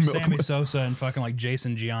McGuire, Sammy Sosa, and fucking like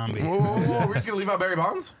Jason Giambi. whoa, we're just gonna leave out Barry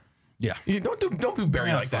Bonds? Yeah. You don't do Barry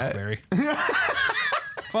Yeah, like fuck that. Barry.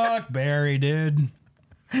 Fuck Barry, dude.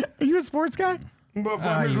 Are you a sports guy? But I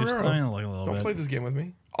Vladimir used to Guerrero. like a little Don't bit. play this game with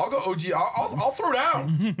me. I'll go OG. I'll throw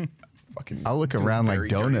down. Fucking. I'll look around like Barry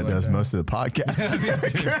dirty Donut like does that. most of the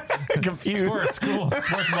podcast. Confused. Sports, cool.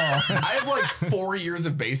 Sports ball. I have like 4 years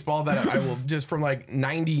of baseball that I will just from like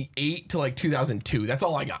 98 to like 2002. That's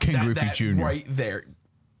all I got. King Griffey that Jr. right there.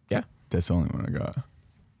 Yeah, That's the only one I got.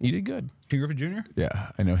 you did good. King Griffey Jr.? Yeah,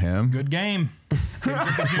 I know him. Good game. King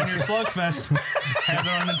Griffey Jr. Slugfest. Had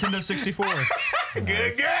it on Nintendo 64. Good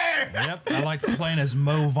game. Yep. I liked playing as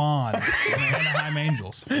Mo Vaughn in Anaheim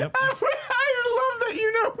Angels. Yep. I love that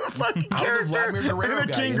you know a fucking I was a character Vladimir Guerrero in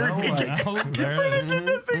a guy, King you know, Griffey like- game. Oh, there it is.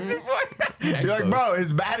 Nintendo 64. You're like, Expos. bro,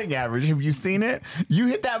 his batting average, have you seen it? You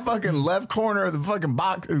hit that fucking left corner of the fucking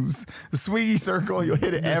box, the swiggy circle, you'll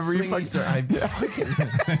hit it every fucking Swingy, sir, I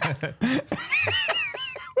fucking.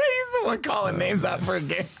 He's the one calling names out for a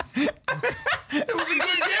game. It was a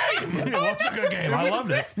good game. It was a good game. I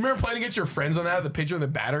loved it. Remember playing against your friends on that, the pitcher and the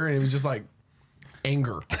batter, and it was just like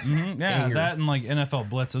anger. Yeah, Anger. that and like NFL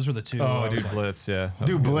Blitz. Those were the two. I Oh, was dude, like, Blitz, yeah.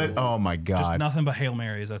 Dude, Blitz, oh my just God. nothing but Hail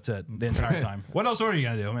Marys. That's it. The entire time. What else are you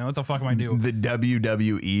going to do? I mean, what the fuck am I do? The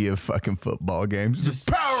WWE of fucking football games. Just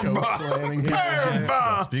power Choke bomb. slamming people. Power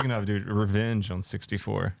bomb. Speaking of, dude, Revenge on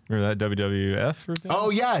 64. Remember that WWF Revenge?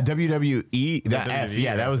 Oh yeah, WWE. That F, WWE,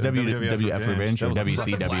 yeah, that was yeah, WWF Revenge or That was- Was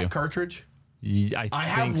that the black WCW. cartridge? I I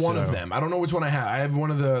have think one of so. them. I don't know which one I have. I have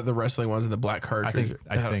one of the wrestling ones in the black cartridge.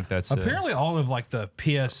 I think that's it. Apparently, all of like the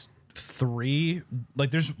PS3,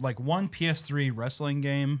 like there's like one PS3 wrestling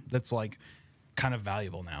game that's like kind of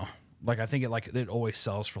valuable now. Like I think it always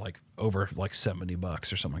sells for like over like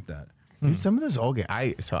 $70 or something like that. Dude, some of those old games.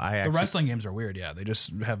 I The actually wrestling games are weird. Yeah,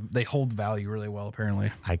 they hold value really well.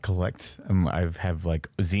 Apparently, I collect. I have like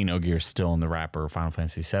Xenogear still in the wrapper, Final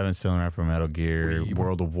Fantasy VII still in the wrapper, Metal Gear,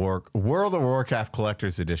 World of Warcraft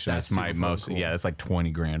Collector's Edition. That's That's my super most. cool. Yeah, it's like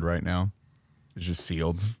 20 grand right now. It's just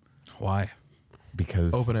sealed why?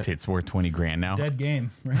 because Open it. it's worth 20 grand now. Dead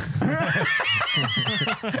game. Right?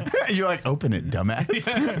 You're like, open it, dumbass.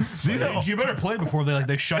 These are, you better play before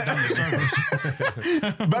they shut down the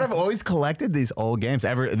servers. But I've always collected these old games.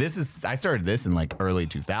 I started this in like early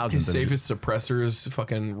 2000s. His safest suppressors,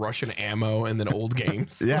 fucking Russian ammo, and then old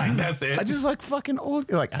games. Yeah, Like, that's it. I just like fucking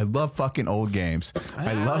old. Like I love fucking old games.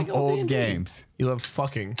 I love like old D&D. games. You love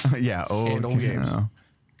fucking. Yeah, old games.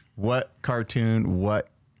 What cartoon? What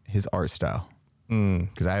his art style?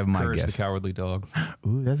 Because I have my Courage the guess. Cowardly Dog.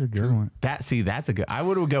 Ooh, that's a good one. That's a good. I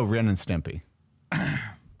would go Ren and Stimpy. A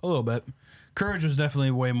little bit. Courage was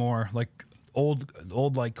definitely way more like old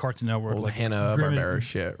like Cartoon Network, Old like Hanna Grim- Barbera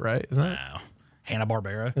shit, right? Isn't that? No.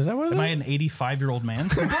 Hanna-Barbera. Is that what it Am is? I an 85-year-old man?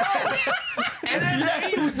 And then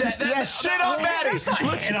he was that. Yeah, shit on Batty.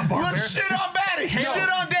 Look, Hanna-Barbera. shit on Batty. Shit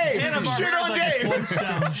on Dave. Shit on Dave.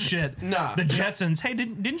 Flintstone shit. Nah. The Jetsons. Hey,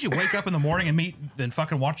 didn't you wake up in the morning and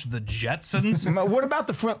fucking watch the Jetsons? What about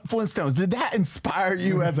the Flintstones? Did that inspire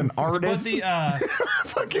you as an But artist? the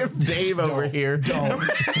Fucking Dave over here.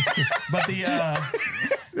 but the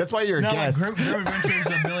That's why you're a No, like guest. Grim Adventures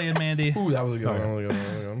of Billy and Mandy. Ooh, that was a good one. That was a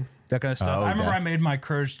good one. That kind of stuff. Oh, I remember okay. I made my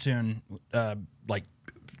Courage tune, like,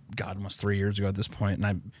 God, almost 3 years ago at this point,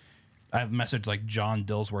 and I messaged like John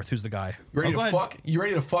Dillsworth, who's the guy. Ready Oh, go to ahead. fuck? You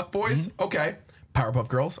ready to fuck, boys? Okay. Powerpuff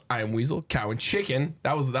Girls, I Am Weasel, Cow and Chicken.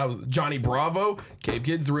 That was Johnny Bravo, Cave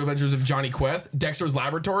Kids, The Real Adventures of Johnny Quest, Dexter's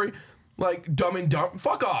Laboratory, like Dumb and Dumb.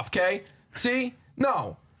 Fuck off, okay? See?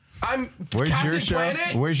 No. I'm Where's Captain your show?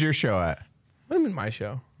 Planet. Where's your show at? What do you mean my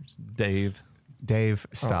show? Dave. Dave,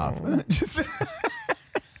 stop. Just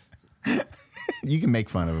you can make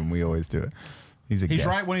fun of him. We always do it. He's a He's guest.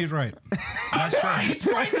 right when he's right. That's right. It's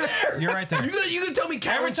right there. You're right there. You gonna tell me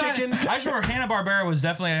Cow Every and time, Chicken? I just remember Hanna-Barbera was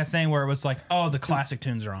definitely a thing where it was like, oh, the classic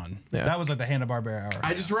tunes are on. Yeah. That was like the Hanna-Barbera hour.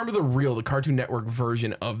 I just remember the Cartoon Network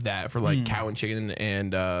version of that for like Cow and Chicken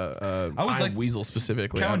and I like Weasel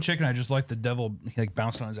specifically. Cow and Chicken, I just like the devil like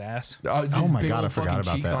bounced on his ass. Just Oh my big God, old I forgot fucking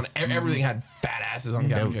about cheeks that. On everything had fat asses on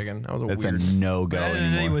Cow and Chicken. That was That's weird. a no-go And then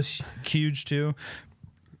anymore. it was huge too.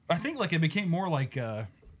 I think like it became more like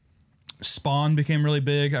Spawn became really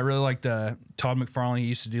big. I really liked Todd McFarlane. He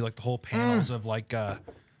used to do like the whole panels of like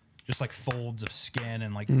just like folds of skin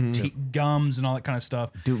and like gums and all that kind of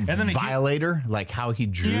stuff. Dude, and then Violator, like how he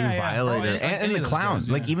drew Yeah, yeah. Violator, Oh, like and any the of those clown, guys,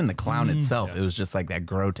 like yeah. even the clown itself, it was just like that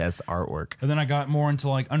grotesque artwork. And then I got more into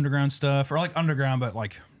like underground stuff, or like underground, but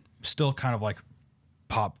like still kind of like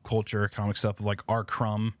pop culture comic stuff. Like R.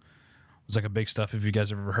 Crumb was like a big stuff. If you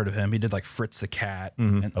guys have ever heard of him, he did like Fritz the Cat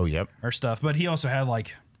and, Oh, yep. or stuff. But he also had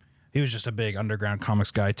like, he was just a big underground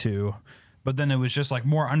comics guy too. But then it was just like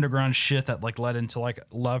more underground shit that like led into like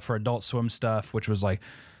love for Adult Swim stuff, which was like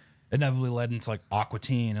inevitably led into like Aqua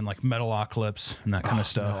Teen and like Metalocalypse and that kind of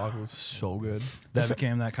stuff. That was so good. That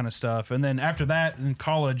became that kind of stuff. And then after that in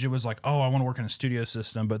college, it was like, oh, I want to work in a studio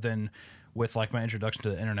system. But then with like my introduction to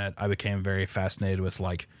the internet, I became very fascinated with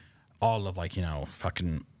like all of like, you know,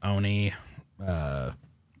 fucking Oni,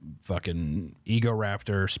 fucking Ego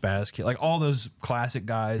Raptor, Spaz Kid, like all those classic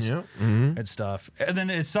guys and stuff. And then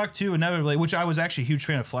it sucked too, inevitably, which I was actually a huge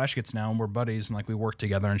fan of Flash Gets now, and we're buddies and like we work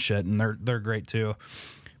together and shit, and they're great too.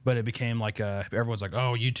 But it became like everyone's like,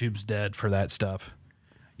 oh, YouTube's dead for that stuff.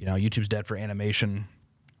 You know, YouTube's dead for animation.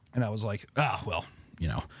 And I was like, well, you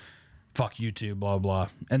know, fuck YouTube, blah, blah.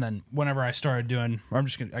 And then whenever I started doing,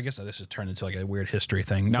 I guess this has turned into like a weird history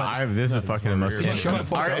thing. No, but- this is fucking the most. Shut the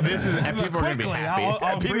fuck All right, up. this is and people are gonna be Quickly, happy.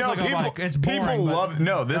 I'll briefly go like, it's boring, people but- love.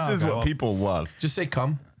 No, this is Okay, what well. people love. Just say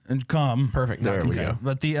come. and come. Perfect. There we Okay. go.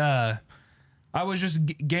 But I was just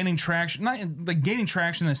gaining traction, not like gaining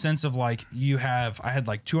traction in the sense of like I had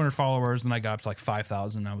like 200 followers, then I got up to like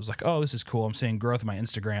 5,000. I was like, oh, this is cool. I'm seeing growth in my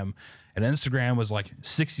Instagram, and Instagram was like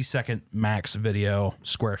 60-second max video,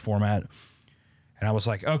 square format. And I was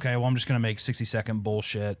like, okay, well, I'm just gonna make 60-second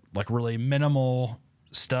bullshit, like really minimal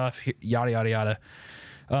stuff, yada yada yada.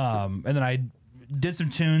 And then I did some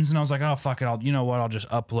tunes, and I was like, oh fuck it, I'll just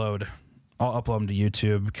upload. I'll upload them to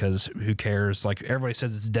YouTube because who cares? Like everybody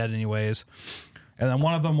says it's dead anyways. And then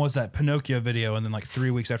one of them was that Pinocchio video, and then like 3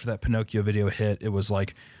 weeks after that Pinocchio video hit, it was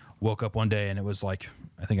like woke up one day and it was like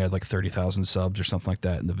I think I had like 30,000 subs or something like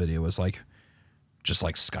that, and the video was like just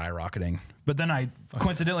like skyrocketing. But then I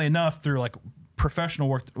coincidentally enough through like professional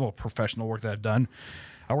work that I've done,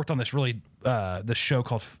 I worked on this really this show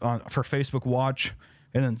called for Facebook Watch,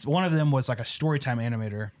 and then one of them was like a storytime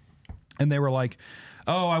animator, and they were like,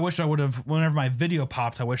 oh, I wish I would have, whenever my video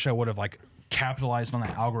popped, I wish I would have like capitalized on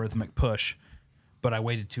that algorithmic push, but I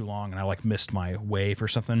waited too long and I like missed my wave or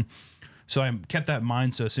something. So I kept that in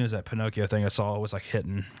mind. So as soon as that Pinocchio thing I saw was like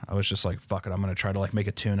hitting, I was just like, fuck it, I'm gonna try to like make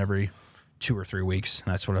a tune every 2 or 3 weeks.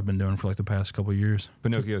 And that's what I've been doing for like the past couple of years.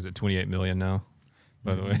 Pinocchio's at 28 million now.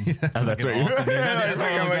 By the way, That's what fucking you're- awesome, dude. That's That's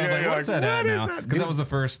what I was like, you're what's like, that at what is now? that? Because that was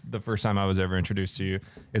the first time I was ever introduced to you.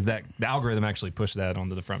 Is that the algorithm actually pushed that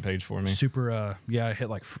onto the front page for me? Super, I hit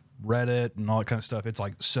like Reddit and all that kind of stuff. It's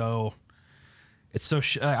like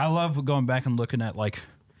I love going back and looking at like,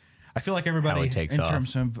 I feel like everybody takes in off.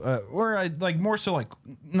 terms of, or I like more so like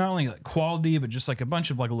not only like quality, but just like a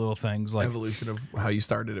bunch of like little things like, Evolution of how you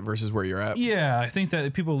started it versus where you're at. yeah, I think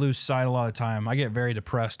that people lose sight a lot of time. I get very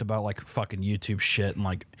depressed about like fucking YouTube shit and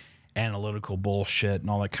like analytical bullshit and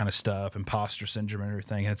all that kind of stuff, imposter syndrome and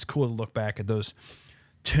everything. And it's cool to look back at those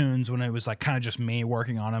tunes when it was like kind of just me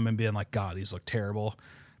working on them and being like, God, these look terrible.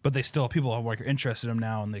 But they still, people are like interested in them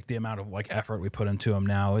now, and like the amount of like effort we put into them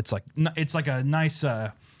now, it's like a nice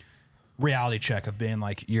reality check of being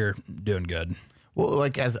like, you're doing good. Well,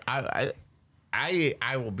 like as I'm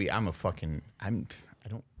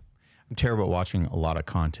terrible at watching a lot of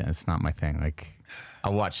content. It's not my thing. Like I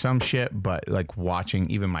watch some shit, but like watching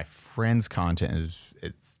even my friends' content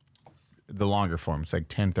the longer form. It's like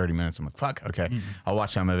 10, 30 minutes. I'm like, fuck, okay. I'll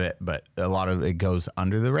watch some of it, but a lot of it goes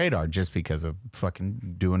under the radar just because of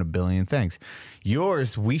fucking doing a billion things.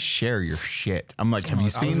 Yours, we share your shit. I'm like, have you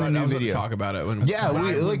seen the new video? Talk about it. When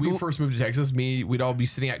we first moved to Texas, we'd all be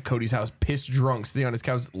sitting at Cody's house, pissed drunk, sitting on his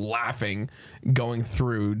couch, laughing, going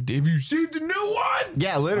through. Have you seen the new one?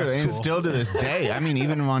 Yeah, literally, and still to this day. I mean,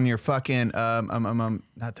 even on your fucking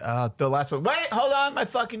not the last one. Wait, hold on, my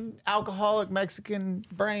fucking alcoholic Mexican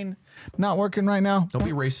brain not working right now. Don't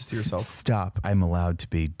be racist to yourself. Stop. I'm allowed to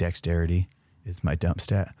be. Dexterity is my dump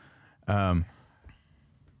stat.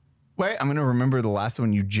 Wait, I'm gonna remember the last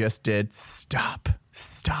one you just did.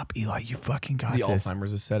 Stop, Eli. You fucking got The this.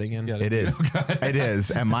 Alzheimer's is setting in. It is. It is.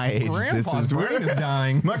 At my age, Grandpa's this is brain is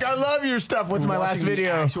dying. Like, I love your stuff. What's my last Watching the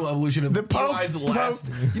video? actual evolution of The Pope- Eli's last.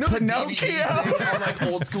 You know Pinocchio. the DVDs they on like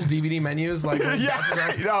old school DVD menus, like Yeah.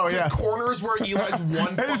 Oh, yeah. the corners where Eli's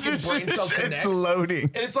one It's fucking just- brain cell it's connects, loading.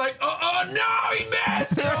 and it's like, oh no, he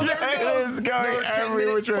missed. Oh, there Yeah, it goes. it is going Another 10 every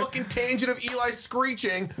minute which way. fucking tangent of Eli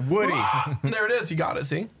screeching. Woody. And there it is. He got it.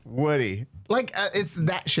 See. Woody. Like, it's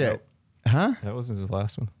that shit. That wasn't his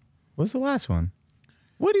last one. What's the last one?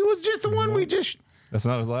 Woody was just the one we just. That's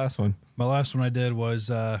not his last one. My last one I did was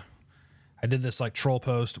I did this like troll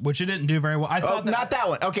post, which it didn't do very well. I Oh, thought that, not that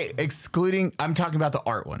one. Okay, excluding. I'm talking about the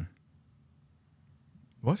art one.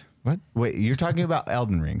 What? What? Wait, you're talking about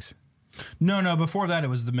Elden Rings. No, before that it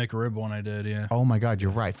was the McRib one I did. Yeah, Oh my God,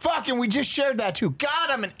 you're right. Fucking, we just shared that too. God,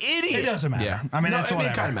 I'm an idiot. it doesn't matter. I mean, that's it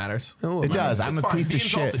whatever. kind of matters. It does. I'm a piece Be of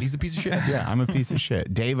shit. insulted. He's a piece of shit. Yeah, I'm a piece of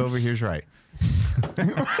shit. Dave over here's right. I'm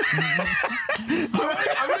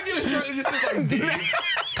gonna get a shirt that just says like Dave.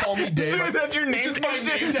 Call me Dave. Dude, that's your name. It's just my It's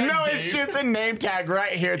name just- tag, no, Dave. it's just a name tag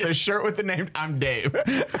right here. It's a shirt with the name. I'm Dave.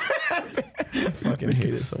 fucking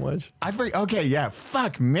hate it so much. I forget. Okay, yeah.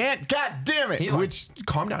 Fuck, man. God damn it. Which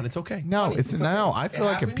calm down. It's okay. No, Honey, it's okay. no. I feel It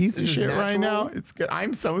like a happens. piece of This is shit right natural. now. It's good.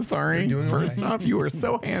 I'm so sorry. You're doing First okay. off, you were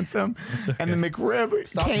so handsome, and the McRib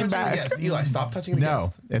Stop came touching back. the guest. Eli, stop touching the No,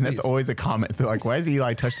 guest. and that's Please. always a comment. They're like, "Why does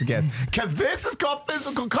Eli touch the guest?" Because this is called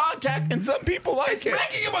physical contact, and some people like it.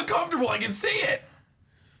 making him uncomfortable. I can see it.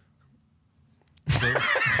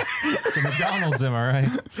 It's a McDonald's, am I right?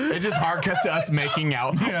 It just hard cuts to us making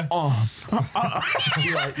out. Yeah.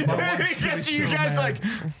 Yes, you guys like.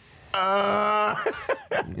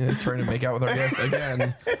 He's trying to make out with our guest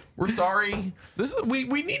again. We're sorry. This is we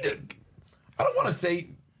need to. I don't want to say.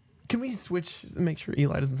 Can we switch and make sure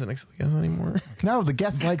Eli doesn't sit next to the guest anymore? No, the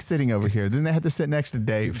guests like sitting over here. Then they had to sit next to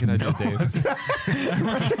Dave. Can I do Dave?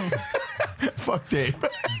 Fuck Dave.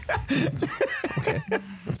 Okay,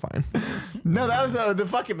 that's fine. No, that was the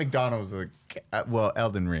fucking McDonald's. Well,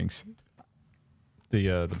 Elden Rings.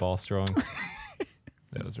 The ball strong.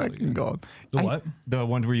 That was really Fucking good. gold. The what? The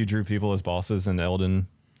one where you drew people as bosses in Elden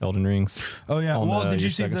Rings. Oh yeah. On Well, did your you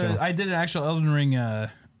see second the? channel. I did an actual Elden Ring. Yeah,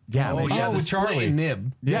 Oh man. yeah, with the Charlie Charlie.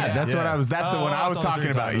 nib. Yeah, that's what I was. That's the Oh, one I was thought that's what talking you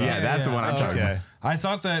were about. talking Yeah, about. that's the one I'm talking Okay. about. I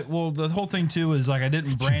thought that. Well, the whole thing too is like I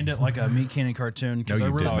didn't brand it like a meat cannon cartoon because No, I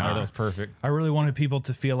you really, did Oh, not. no, that was perfect. I really wanted people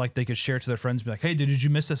to feel like they could share it to their friends, and be like, "Hey, did you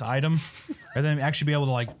miss this item?" And then actually be able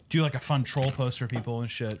to like do like a fun troll post for people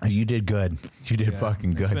and shit. You did good. You did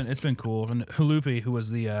fucking good. It's been cool. And Halupi, who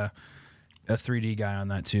was the a 3D guy on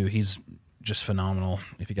that too, he's just phenomenal.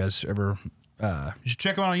 If you guys ever you should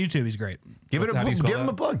check him out on YouTube, he's great. Give it a How do you plug. spell Give him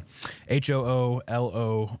a that? plug.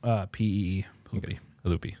 HOOLOPEE. Halupi.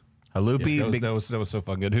 Halupi. Halupi. Yes, big that was so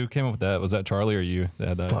fucking good. Who came up with that? Was that Charlie or you that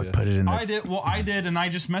had that plug. idea? Put it in there. I did. Well, I did, and I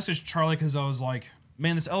just messaged Charlie because I was like,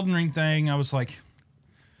 "Man, this Elden Ring thing." I was like,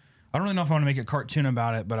 I don't really know if I want to make a cartoon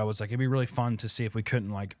about it, but I was like, it'd be really fun to see if we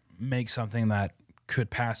couldn't like make something that could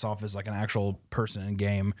pass off as like an actual person in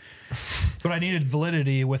game. But I needed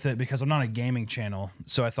validity with it because I'm not a gaming channel.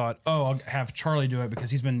 So I thought, oh, I'll have Charlie do it because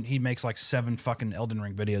he makes like 7 fucking Elden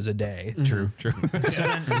Ring videos a day. True.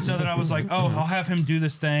 So then I was like, oh, I'll have him do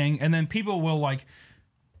this thing, and then people will like.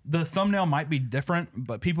 The thumbnail might be different,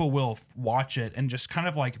 but people will watch it and just kind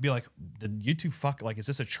of like be like, "Did YouTube fuck? Like, is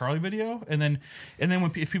this a Charlie video?" And then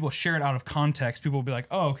if people share it out of context, people will be like,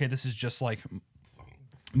 "Oh, okay, this is just like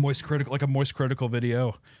moist critical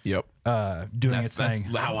video Yep. doing its That's thing."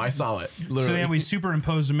 how I saw it. So Literally. then we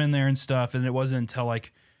superimposed them in there and stuff, and it wasn't until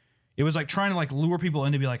like it was like trying to like lure people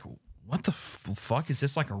in to be like, "What the fuck is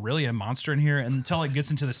this? Like really a monster in here?" And until it gets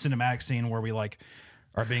into the cinematic scene where we like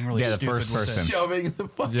are being really Yeah, the stupid first with person. it. shoving the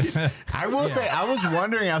fucking. I will say, I was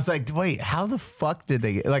wondering, I was like, wait, how the fuck did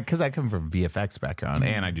they get, like, because I come from VFX background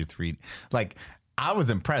and I do 3D. Like, I was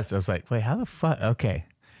impressed. I was like, wait, how the fuck? Okay.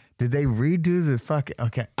 Did they redo the fucking?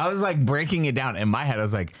 Okay, I was like breaking it down in my head. I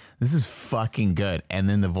was like, "This is fucking good." And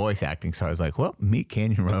then the voice acting, so I was like, "Well, Meat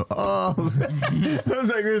Canyon Road." Oh, I was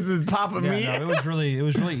like, "This is Papa Meat." No, it was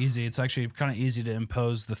really easy. It's actually kind of easy to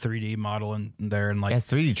impose the 3D model in there, and like It's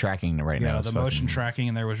 3D tracking right now. yeah, It's the fucking- motion tracking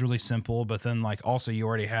in there was really simple. But then like also you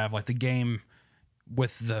already have like the game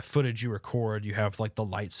with the footage you record, you have like the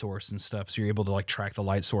light source and stuff, so you're able to like track the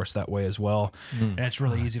light source that way as well. And it's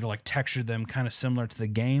really easy to like texture them kind of similar to the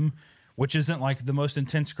game, which isn't like the most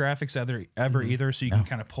intense graphics ever either, so you can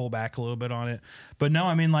kind of pull back a little bit on it. But no,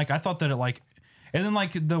 I mean, like I thought that it like, and then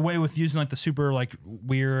like the way with using like the super like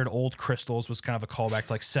weird old crystals was kind of a callback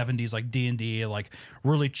to like 70s like D&D, like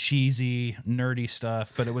really cheesy nerdy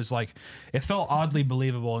stuff. But it was like it felt oddly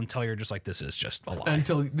believable until you're just like, this is just a lie.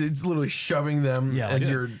 Until it's literally shoving them Yeah, as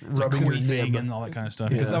like, you're it's like rubbing your queefing nib. and all that kind of stuff.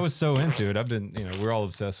 Because I was so into it. I've been, we're all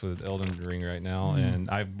obsessed with Elden Ring right now, and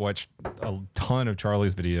I've watched a ton of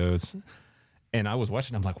Charlie's videos. And I was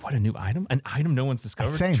watching, I'm like, what a new item? An item no one's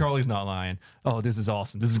discovered? Same. Charlie's not lying. Oh, this is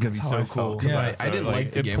awesome. This is going to be how so I cool. felt, 'cause I didn't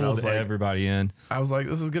like the it game, and I pulled was like- everybody in. I was like,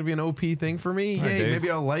 this is gonna be an OP thing for me. All right, Yay, Dave. maybe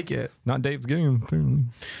I'll like it. Not Dave's game. apparently.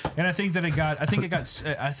 And I think that I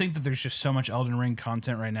think that there's just so much Elden Ring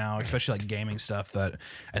content right now, especially like gaming stuff, that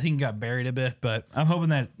I think it got buried a bit. But I'm hoping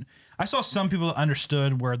that I saw some people that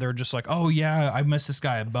understood where they're just like, oh yeah, I missed this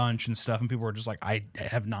guy a bunch and stuff, and people were just like, I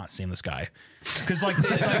have not seen this guy, because like, it's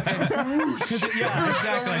like yeah,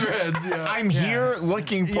 exactly. Heads, yeah. I'm here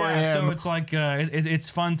looking for Yeah, him. so it's like it's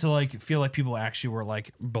fun to like feel like people actually were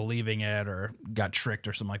like believing it or got tricked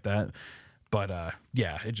or something like that. But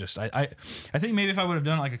yeah, it just I think maybe if I would have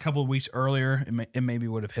done it like a couple of weeks earlier, it maybe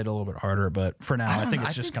would have hit a little bit harder. But for now, I think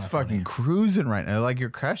it's just kind of fucking funny. cruising right now. Like you're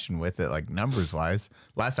crushing with it, like numbers wise.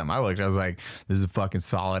 Last time I looked, I was like, "This is a fucking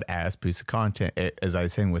solid ass piece of content." As I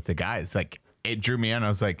was saying with the guys, like it drew me in. I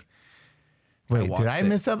was like, "Wait, did watched I it,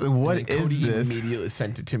 miss something? What And then is Cody this?" immediately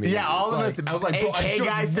sent it to me. Yeah, all of us. I was like, bro, I AK just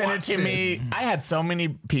guy sent it watched to me. this. I had so many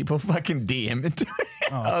people fucking DM it to me.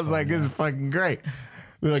 I was like, "This is fucking great."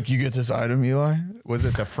 They're like, "You get this item, Eli? Was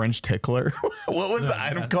it the French tickler? What was the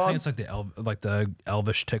item I think called?" it's like the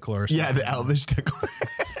Elvish tickler. Or something. Yeah, the Elvish tickler.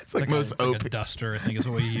 It's like most it's like OP. a duster, I think is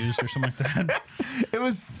what we used or something like that. It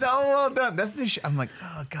was so well done. That's the I'm like,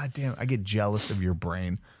 oh god damn, I get jealous of your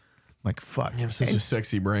brain. I'm like, fuck. You have such a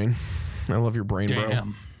sexy brain. I love your brain, bro.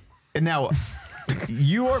 Damn. And now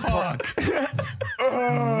you are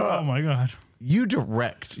Oh my god. you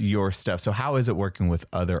direct your stuff. So how is it working with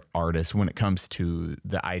other artists when it comes to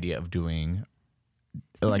the idea of doing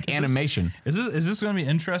like animation? Is this going to be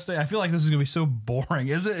interesting? I feel like this is going to be so boring.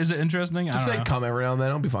 Is it interesting? I Just don't say know. come every now and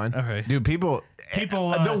then. I'll be fine. Okay. Dude, people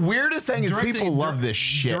the weirdest thing is Directing- people love this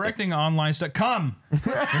shit. Directing online stuff. Come.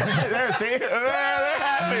 There, see? They're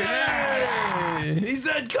happy. He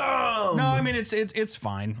said come. No, I mean it's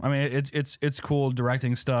fine. I mean it's cool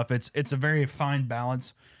directing stuff. It's a very fine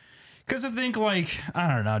balance. Cause I think like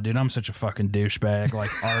I don't know, dude. I'm such a fucking douchebag, like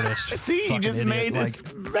artist. See, you fucking just idiot. made like,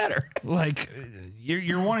 it better. like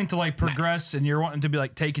you're wanting to like progress and you're wanting to be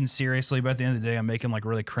like taken seriously, but at the end of the day, I'm making like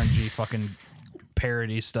really cringy fucking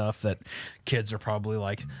parody stuff that kids are probably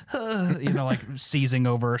like, like seizing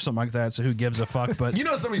over or something like that. So who gives a fuck? But You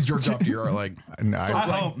know somebody's jerked off to your art, like No, I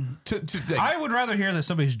I, hope. to I would rather hear that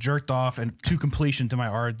somebody's jerked off and to completion to my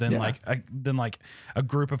art than Yeah. like a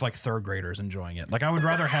group of like third graders enjoying it. Like I would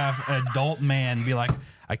rather have an adult man be like,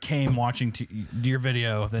 I came watching your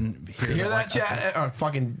video than hear that chat,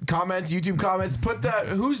 fucking comments, YouTube comments. Put that.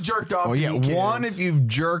 Who's jerked off? well, to yeah, you kids? one if you've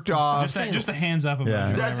jerked off. Just a hands up emoji. Yeah.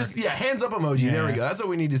 whatever. That's just hands up emoji. There we Yeah. go. That's what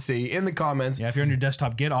we need to see in the comments. Yeah, if you're on your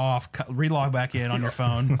desktop, get off, relog back in on your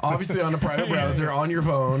phone. Obviously on a private browser on your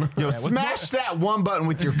phone. Yo, smash that one button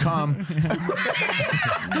with your cum.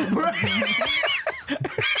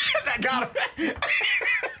 That got him.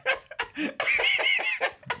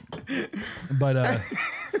 But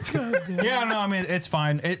yeah, no, I mean it's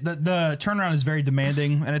fine. The turnaround is very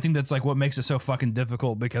demanding, and I think that's like what makes it so fucking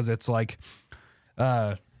difficult because it's like,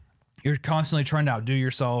 you're constantly trying to outdo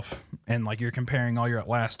yourself, and like you're comparing all your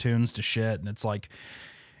last tunes to shit, and it's like.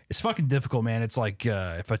 It's fucking difficult, man. It's like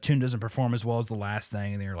if a tune doesn't perform as well as the last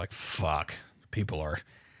thing, and then you're like, "Fuck, people are."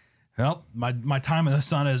 Well, my time in the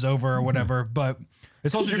sun is over or whatever. But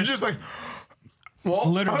it's also You're just like, Well,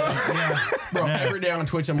 literally, yeah, bro, yeah. every day on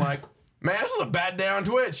Twitch, I'm like, man, this was a bad day on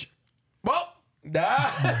Twitch. Well,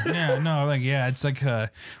 Yeah, no, like yeah, it's like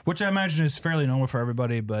which I imagine is fairly normal for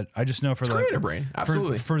everybody, but I just know for the creator brain,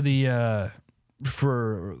 absolutely. for the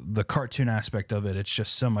cartoon aspect of it, it's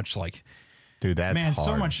just so much like. dude, that's Man,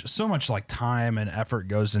 hard. so much like time and effort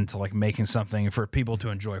goes into like making something for people to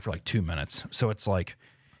enjoy for like 2 minutes. So it's like,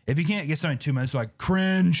 if you can't get something in 2 minutes, like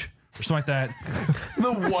cringe, or something like that.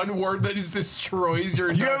 The one word that just destroys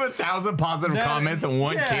your. You have 1,000 positive comments and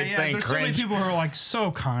one kid saying there's cringe, so many people who are like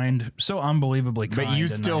so kind, so unbelievably kind. but you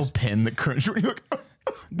and still nice. pin the cringe. When you look,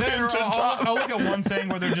 Then I'll look at one thing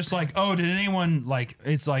where they're just like, oh, did anyone like?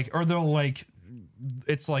 It's like, or they'll like,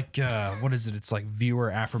 it's like, what is it? It's like viewer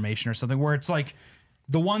affirmation or something where it's like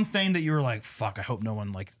the one thing that you were like, fuck, I hope no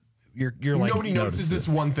one like. You're like Nobody notices this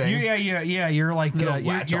one thing. Yeah. You're like They'll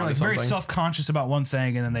you're latch like onto very something. self-conscious about one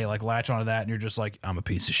thing, and then they like latch onto that, and you're just like, I'm a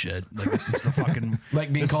piece of shit. Like this is the fucking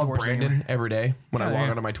Like being this is the called worst thing ever. Brandon every day when I Yeah, log yeah.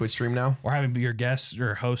 onto my Twitch stream now. Or having your guest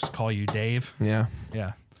or host call you Dave. Yeah.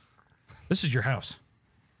 Yeah, this is your house.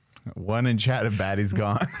 one in chat of Batty's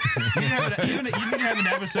gone. You can have an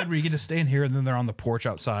episode where you get to stay in here, and then they're on the porch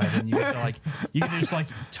outside, and you get to like you can just like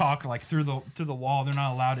talk like through the wall. They're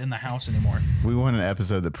not allowed in the house anymore. We want an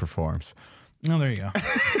episode that performs. Oh, there you go.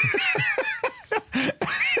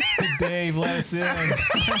 Dave, let us in.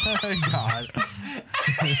 God.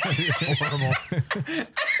 Horrible.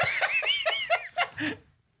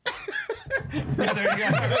 Yeah, there you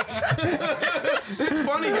go. It's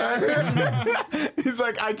funny, guys. He's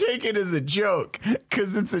like, I take it as a joke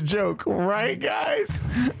because it's a joke, right, guys?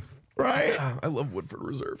 Right? I love Woodford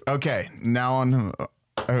Reserve. Okay, now on.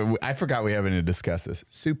 I forgot we haven't discussed this.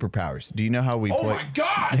 Superpowers. Do you know how we Oh play? my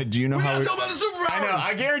God! Do you know we how gotta we? talk about the superpowers. I know.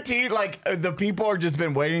 I guarantee, like the people are just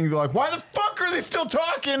been waiting. They're like, why the fuck are they still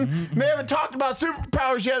talking? They haven't talked about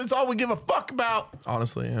superpowers yet. That's all we give a fuck about.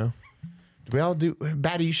 Honestly, yeah. We all do.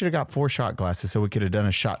 Batty, you should have got 4 shot glasses so we could have done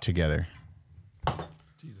a shot together.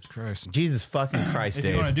 Jesus Christ. Jesus fucking Christ, If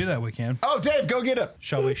you Dave. want to do that, we can. Oh, Dave, go get up.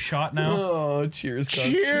 Shall we shot now? Oh, cheers, cuz.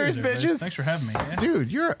 Cheers, everybody. bitches. Thanks for having me. Yeah.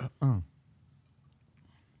 Dude, you're. Oh.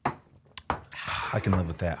 I can live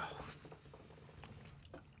with that.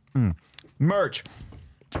 Merch.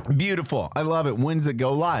 Beautiful. I love it. When's it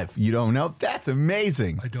go live? You don't know? That's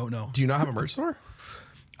amazing. I don't know. Do you not have a merch store?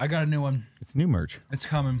 I got a new one. It's new merch. It's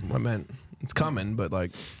coming. I meant it's coming, but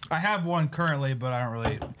like, I have one currently, but I don't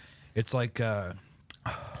really. It's like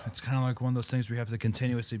it's kind of like one of those things where you have to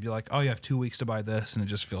continuously be like, oh, you have 2 weeks to buy this, and it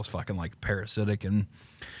just feels fucking like parasitic and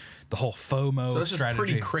the whole FOMO so it's just strategy.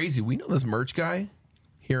 pretty crazy. We know this merch guy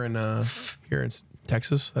here in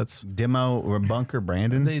Texas. That's Demo or Bunker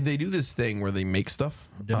Brandon. they do this thing where they make stuff.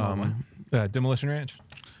 Demo what? Demolition Ranch.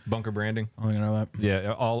 Bunker branding. Oh, you know that.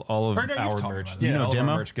 Yeah, all of Or no, you've our talked merch. about it. Yeah, You know all of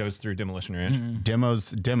Demo? our merch goes through Demolition Ranch. Demo's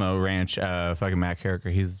Demo Ranch. Fucking Matt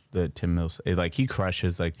Carricker. He's the Tim Mills. Like he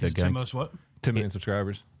crushes like the Is gun Timos what? 10 million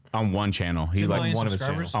subscribers. on one channel. He 10 like million one of his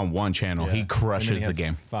subscribers? channels. on one channel. He And crushes then he the has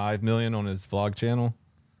game. 5 million on his vlog channel.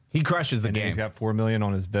 He crushes the And then game. he's got 4 million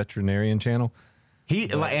on his veterinarian channel. He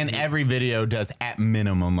like, and every video does at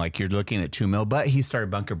minimum like you're looking at 2 mil. But he started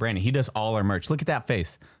Bunker Brandon. He does all our merch. Look at that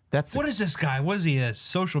face. That's What is this guy? Was he a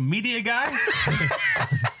social media guy?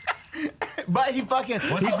 But he fucking.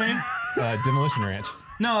 What's his name? Demolition Ranch.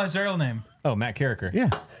 No, his real name. Oh, Matt Carricker. Yeah.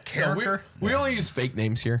 Carricker. We only use fake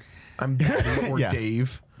names here. I'm Daddy or Yeah.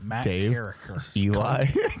 Dave. Matt Dave. Character. Eli.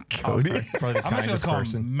 Cody. Probably the I'm just gonna kindest call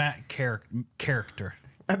person. him Matt Character.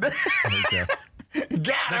 Got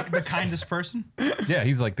him. The kindest person? Yeah,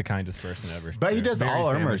 he's like the kindest person ever. But he does Very all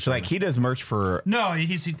our family merch. Like friendly. he does merch for. No,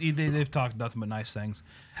 they've talked nothing but nice things.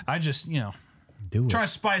 I just, Do trying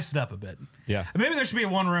to spice it up a bit. Yeah. Maybe there should be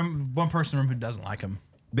one person in the room who doesn't like him.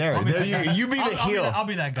 There you be the heel. I'll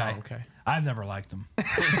be that guy. Oh, okay. I've never liked him. You're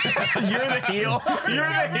the heel. You're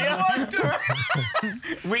the heel.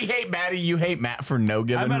 We hate Matty. You hate Matt for no I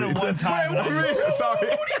given met him reason. one time. Sorry.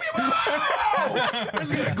 I'm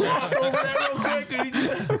just gonna gloss over that real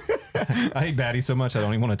quick. I hate Batty so much I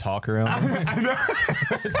don't even want to talk around him.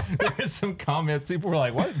 There's some comments. People were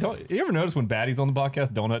like, "What? You ever notice when Batty's on the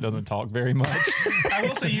podcast, Donut doesn't talk very much?" I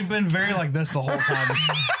will say you've been very like this the whole time.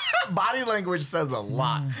 Body language says a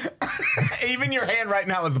lot. Even your hand right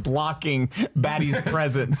now is blocking Batty's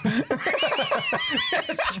presence. We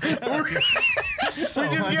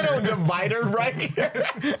just get a divider right here.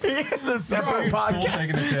 It's a separate School podcast.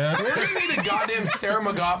 taking a test. We're gonna need a goddamn Sarah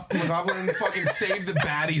McLaughlin to fucking save the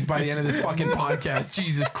baddies by the end of this fucking podcast.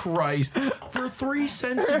 Jesus Christ. For 3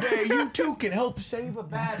 cents a day, you too can help save a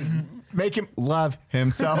baddie. Make him love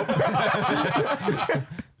himself.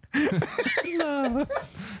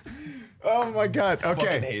 Oh my god. Okay.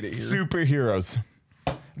 fucking hate it here. Superheroes.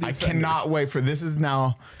 I cannot wait for this is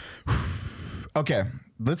now. Okay.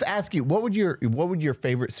 Let's ask you, what would your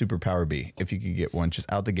favorite superpower be if you could get one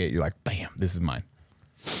just out the gate? You're like, bam, this is mine.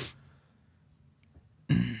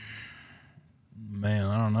 Man,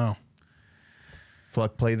 I don't know.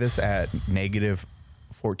 Fluck, play this at negative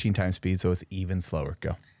 14 times speed, so it's even slower.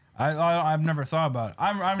 Go. I've never thought about it.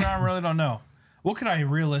 I really don't know. What could I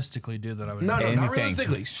realistically do that I would? No, enjoy? not Anything.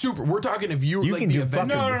 realistically. Super. We're talking if you You like can the do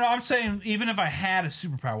Avengers. fucking- No. I'm saying even if I had a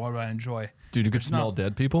superpower, what would I enjoy? Dude, you could smell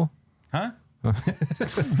dead people. Huh? I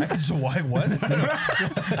could just why what?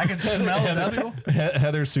 I could smell dead people.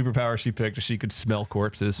 Heather's superpower she picked, she could smell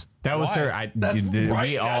corpses. That was Why? her. That's right.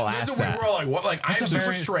 We all That's asked what that. we were all like, what? Like, I have a super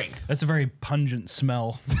very- strength. That's a very pungent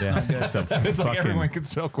smell. Yeah, it's a It's like fucking- everyone can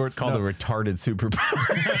smell corpses. called a retarded superpower.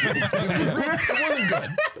 It wasn't good.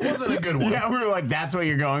 It wasn't a good one. Yeah, we were like, that's what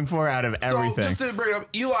you're going for out of So everything. just to bring it up,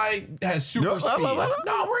 Eli has super No, speed. no.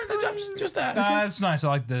 No, we're just that. It's nice. I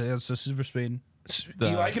like it's the super speed.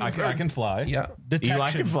 Eli can, I can fly. Yeah, Detection.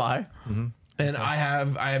 Eli can fly. and I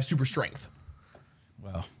have super strength.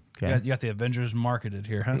 Wow. Okay. You got the Avengers marketed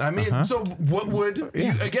here, huh? I mean, so what would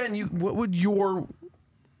what would your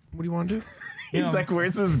what do you want to do? He's know- like,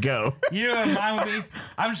 where's this go? You know what mine would be?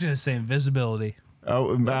 I'm just gonna say invisibility.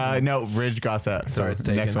 Oh, no, Ridge got that. Sorry, it's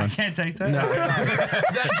next taken. one. Can't take that.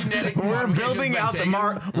 That genetic. We're building out the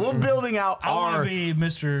mark. We're building out I want our. to be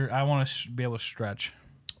Mr. I want to be able to stretch.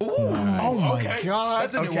 Ooh, Oh my okay. god!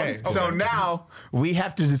 That's a new Okay, one. so Okay. now we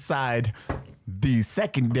have to decide the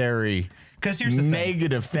secondary Because here's the thing.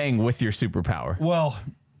 negative thing with your superpower. Well,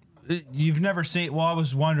 you've never seen. Well, I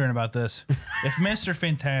was wondering about this. If Mr.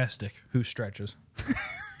 Fantastic, who stretches,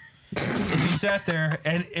 if he sat there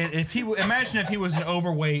and if he imagine if he was an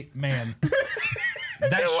overweight man,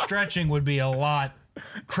 that stretching would be a lot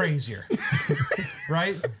crazier,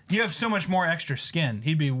 right? You have so much more extra skin.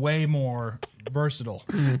 He'd be way more versatile,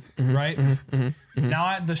 right?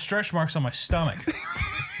 Now the stretch marks on my stomach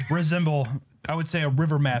resemble, I would say, a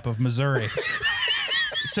river map of Missouri.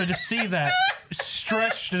 So to see that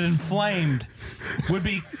stretched and inflamed would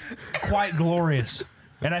be quite glorious.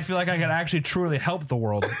 And I feel like I could actually truly help the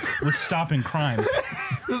world with stopping crime.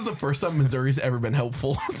 This is the first time Missouri's ever been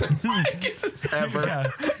helpful since ever. Yeah,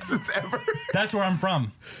 Since ever. that's where I'm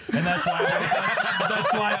from. And that's why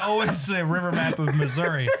I always say river map of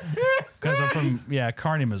Missouri. Because I'm from,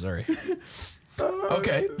 Kearney, Missouri.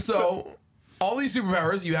 Okay, so all these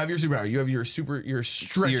superpowers, you have your superpower. You have your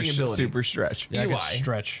stretching ability. Super stretch. Yeah, I could Eli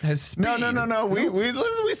stretch. has speed. No.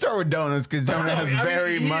 We start with donuts because donut has I mean,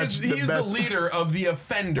 very much he the is best. the leader of the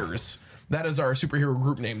Offenders. That is our superhero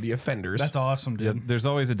group name, the Offenders. That's awesome, dude. Yeah, there's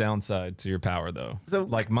always a downside to your power, though. So-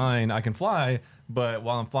 like mine, I can fly, but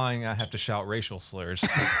while I'm flying, I have to shout racial slurs.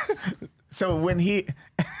 So when he,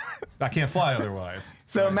 I can't fly otherwise.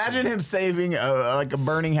 so imagine him saving a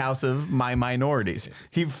burning house of my minorities.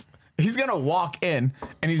 He's gonna walk in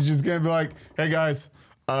and he's just gonna be like, "Hey guys,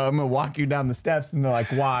 I'm gonna walk you down the steps," and they're like,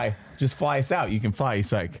 "Why? Just fly us out. You can fly."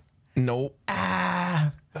 He's like, Nope.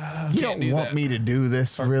 "You don't do want that. me to do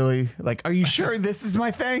this, really? Like, are you sure this is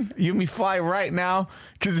my thing? You want me fly right now?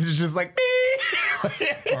 Because it's just like,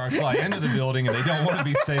 Or I fly into the building and they don't want to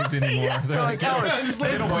be saved anymore. They're like, oh, Just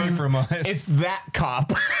let get it away fly. from us. it's that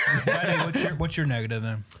cop." Daddy, what's your negative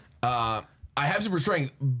then? I have super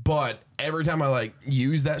strength, but every time I like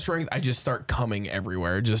use that strength, I just start coming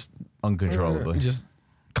everywhere. Just Uncontrollably.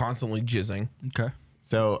 constantly jizzing. Okay.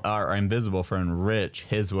 So our invisible friend Rich,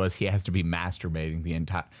 his was he has to be masturbating the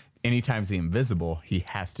entire. Anytime he's invisible, he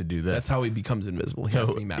has to do this. That's how he becomes invisible. He has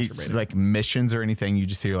to be masturbating. Like missions or anything, you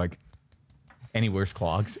just hear like, and he wears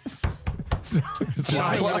clogs. So it's just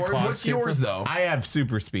Why like- yours? What's yours though? I have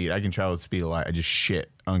super speed. I can travel at speed a lot. I just shit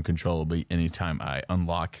uncontrollably anytime I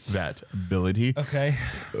unlock that ability. Okay.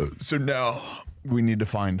 So now we need to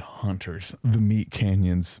find hunters, the meat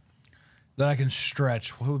canyons. That I can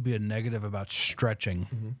stretch. What would be a negative about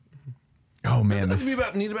stretching? Oh It man,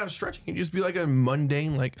 doesn't need about stretching. You just be like a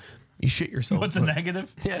mundane, like you shit yourself. What's a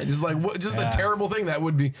negative? Yeah, just like what? Just Yeah. a terrible thing that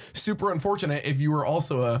would be super unfortunate if you were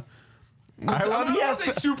also a. I love I'm not yes.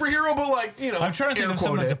 gonna say superhero, but like I'm trying to think air of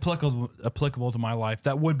something quote that's it. applicable to my life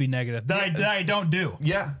that would be negative that I don't do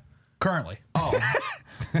Yeah. currently. Oh,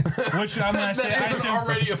 Which I'm gonna say. That isn't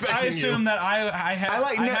already affecting I assume you. that I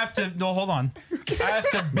have to. No, hold on. I have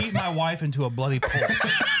to beat my wife into a bloody pulp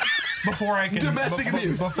before I can Domestic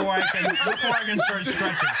abuse. Before I can start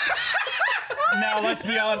stretching. Now let's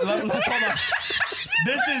be honest. Let's hold on.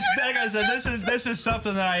 This is like I said. This is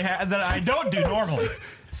something that I don't do normally.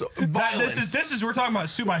 so That, violence. this is we're talking about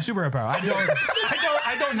my superpower.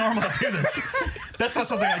 I don't normally do this. That's not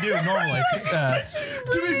something I do normally.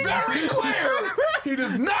 To be very clear, he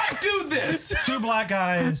does not do this. 2 black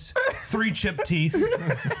eyes, 3 chipped teeth.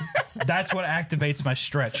 That's what activates my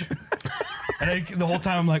stretch. And the whole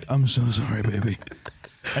time I'm like, I'm so sorry, baby.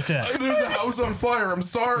 I said, There's a house on fire. I'm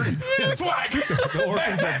sorry. Whack. The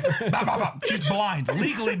orphans are She's blind,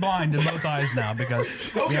 legally blind in both eyes now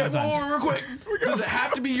because. Okay, well, real quick. Does it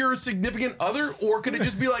have to be your significant other, or could it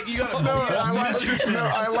just be like you got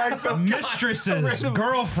I like the Mistresses,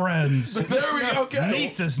 girlfriends, There we go. Okay.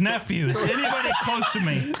 nieces, nephews, anybody close to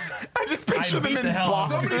me. I just picture I them beat in the hell out of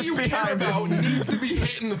boxes Somebody you care behind about them. needs to be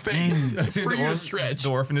hit in the face for you to stretch. The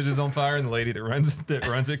orphanage is on fire, and the lady that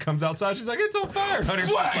runs it comes outside. She's like, "It's on fire." Hunter's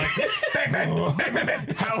just like, "Bang, bang, bang, bang,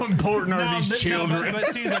 bang." How important are these children? But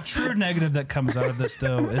see, the true negative that comes out of this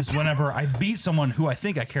though is whenever I beat someone who I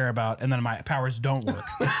think I care about, and then my powers don't work.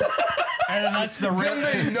 And then that's the real. Then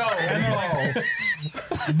they know. And they're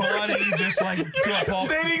like bloody, just like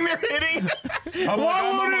Sitting there hitting. Why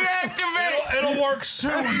won't it activate? It'll work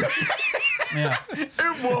soon. Yeah.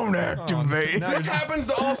 It won't activate. This happens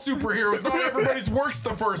to all superheroes. Not everybody's works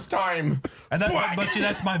the first time. And that, but see,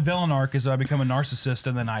 that's my villain arc is I become a narcissist,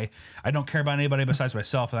 and then I don't care about anybody besides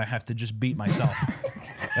myself, and I have to just beat myself.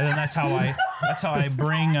 And then that's how I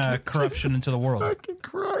bring corruption into the world. Fucking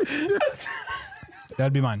Christ.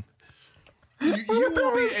 That'd be mine. You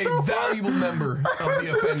will be a valuable member of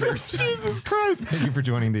the offenders. Jesus Christ. Thank you for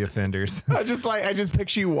joining the offenders. I just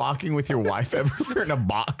picture you walking with your wife everywhere in a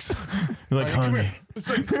box. You're like, honey. It's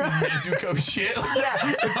like some Nezuko shit. Yeah,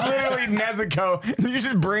 it's literally Nezuko. And you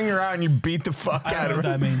just bring her out and you beat the fuck I out don't know of what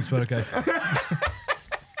her. that means, but okay.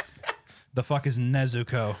 The fuck is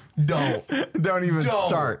Nezuko? Don't even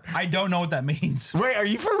start. I don't know what that means. Wait, are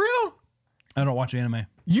you for real? I don't watch anime.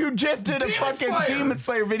 You just did a Demon fucking Slayer. Demon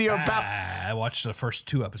Slayer video about. I watched the first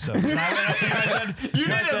 2 episodes. And I said, You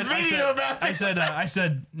did a video about this. I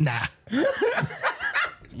said, nah.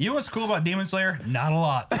 You know what's cool about Demon Slayer? Not a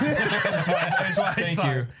lot. That's why I Thank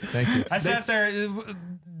thought. you. Thank you. I sat there.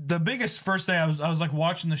 The biggest first thing I was like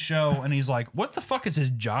watching the show, and he's like, "What the fuck is his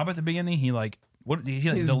job at the beginning?" He like, what? He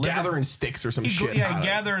like He's deliver- gathering sticks or some shit. Yeah, he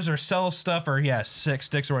gathers or sells stuff or six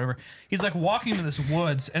sticks or whatever. He's like walking to this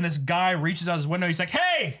woods, and this guy reaches out his window. He's like,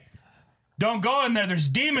 "Hey, don't go in there. There's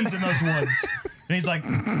demons in those woods." And he's like,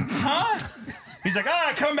 "Huh?" He's like,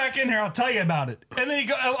 come back in here. I'll tell you about it. And then he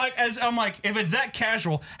go like, as I'm like, if it's that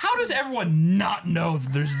casual, how does everyone not know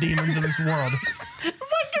that there's demons in this world?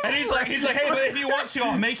 And he's like, hey, but if you want to,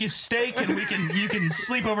 I'll make you steak and you can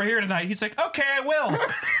sleep over here tonight. He's like, okay, I will.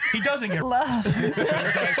 He doesn't get love,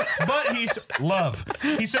 but he's love.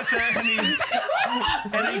 He sits there and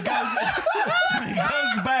he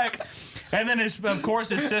goes back. And then of course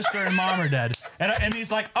his sister and mom are dead. And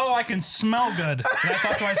he's like, oh, I can smell good. And I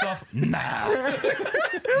thought to myself, nah.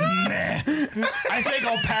 I think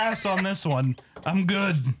I'll pass on this one. I'm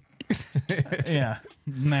good. Yeah.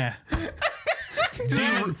 Nah.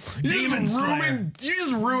 Demon Slayer. You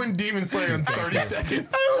just ruined Demon Slayer in 30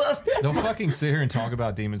 seconds. Don't fucking sit here and talk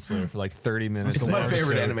about Demon Slayer for like 30 minutes. It's a my long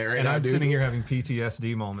favorite show. anime right and now, I'm dude. sitting here having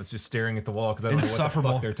PTSD moments, just staring at the wall because I don't know what the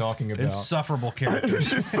Insufferable. fuck they're talking about. Insufferable characters.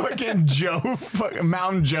 Just fucking fucking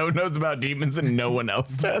Mountain Joe knows about demons and no one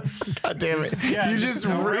else does. God damn it! Yeah, you just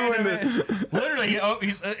ruined it. Literally,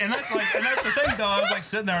 and that's the thing though. I was like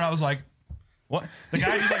sitting there and I was like, what? The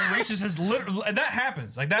guy just like reaches his that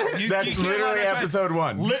happens like that. That's can't- literally that's why- episode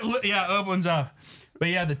 1. Yeah, opens up. But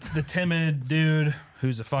yeah, the timid dude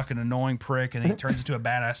who's a fucking annoying prick, and he turns into a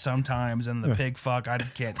badass sometimes. And the pig fuck, I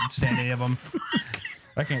can't stand any of them.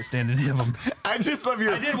 I can't stand any of them. I just love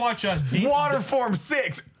your I did watch a Waterform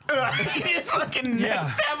 6. He just fucking Yeah.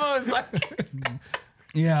 next step was like.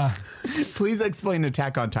 Yeah. Please explain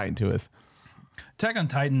Attack on Titan to us. Attack on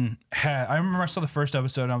Titan I remember I saw the first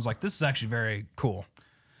episode and I was like, this is actually very cool.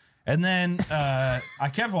 And then I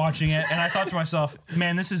kept watching it and I thought to myself,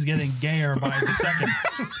 man, this is getting gayer by the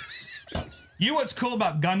second. You know what's cool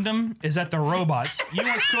about Gundam is that they're robots. You know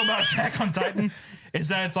what's cool about Attack on Titan is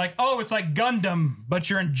that it's like, oh, it's like Gundam, but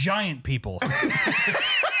you're in giant people.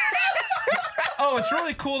 Oh, it's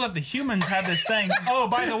really cool that the humans have this thing. Oh,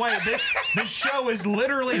 by the way, this show is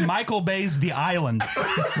literally Michael Bay's The Island.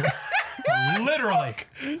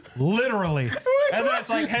 Literally. And then it's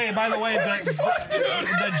like, hey, by the way,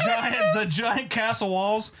 the giant castle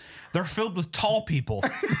walls, they're filled with tall people.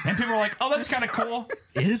 And people are like, oh, that's kind of cool.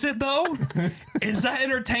 Is it though? Is that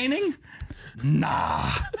entertaining? Nah.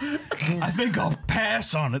 I think I'll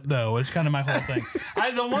pass on it though. It's kind of my whole thing.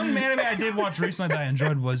 The one anime I did watch recently that I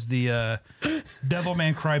enjoyed was the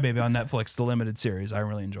Devilman Crybaby on Netflix, the limited series. I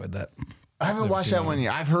really enjoyed that. I haven't watched that one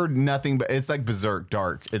yet. I've heard nothing, but it's like Berserk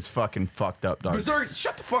dark. It's fucking fucked up dark. Berserk,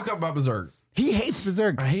 shut the fuck up about Berserk. He hates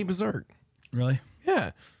Berserk. I hate Berserk. Really?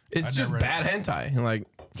 Yeah. It's just never read bad hentai. Like,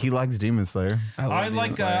 He likes Demon Slayer. I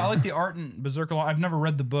like the art in Berserk a lot. I've never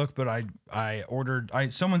read the book, but I ordered.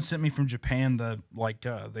 Someone sent me from Japan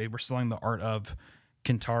they were selling the art of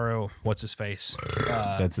Kentaro, what's his face?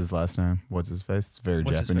 That's his last name. What's his face? It's very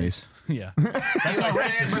What's Japanese. his face? Yeah, that's not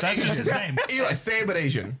racist. That's just his name. Eli, say it, but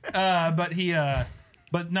Asian. But he,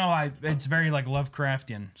 but no, it's very like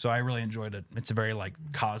Lovecraftian, so I really enjoyed it. It's a very like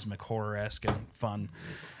cosmic horror-esque and fun,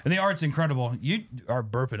 and the art's incredible. You are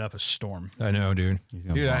burping up a storm. I know, dude.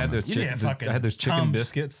 Dude, I had those You need chicken, a fucking I had those chicken Tums.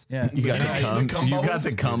 biscuits. Yeah, You got Yeah, the cum. cum You got bubbles?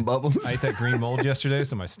 the cum bubbles. I ate that green mold yesterday,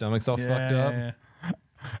 so my stomach's all fucked up. yeah.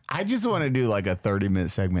 I just want to do like a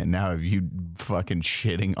 30-minute segment now of you fucking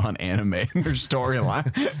shitting on anime and their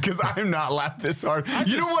storyline because I'm not laughed this hard.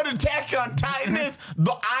 You know what Attack on Titan is?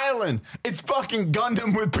 The Island. It's fucking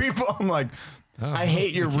Gundam with people. I'm like, I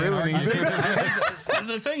hate you're ruining it.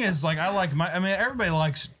 The thing is, like, everybody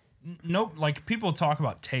likes, like, people talk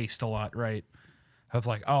about taste a lot, right? Of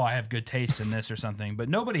like, oh, I have good taste in this or something, but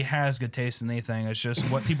nobody has good taste in anything. It's just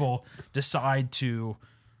what people decide to,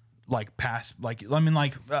 like, pass, like, I mean,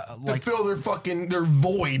 like Fill their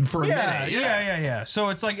void for a minute. yeah. So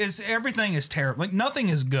it's like everything is terrible. Like nothing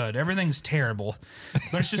is good. Everything's terrible.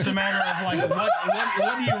 But it's just a matter of like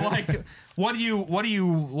what do you like? What do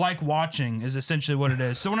you like watching? Is essentially what it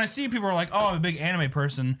is. So when I see people are like, oh, I'm a big anime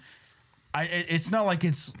person, it's not like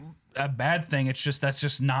it's a bad thing. It's just that's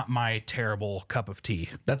just not my terrible cup of tea.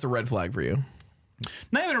 That's a red flag for you.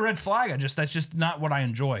 Not even a red flag. That's just not what I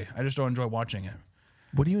enjoy. I just don't enjoy watching it.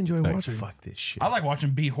 What do you enjoy watching? Fuck this shit. I like watching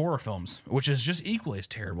B horror films, which is just equally as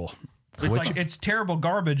terrible. It's like it's terrible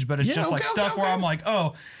garbage, but it's Yeah, just like okay, stuff okay, where okay. I'm like,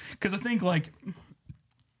 oh, because I think like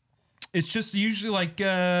it's just usually like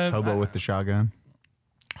Hobo with the shotgun.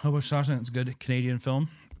 Hobo Shawshank. It's a good Canadian film.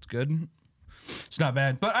 It's good. It's not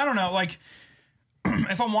bad, but I don't know. Like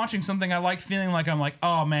if I'm watching something, I like feeling like I'm like,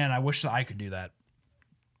 oh man, I wish that I could do that.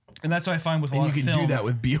 And that's what I find with a lot And you of can film. do that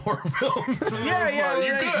with B horror films. Yeah,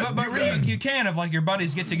 You're good. But You're really, good. you can if like your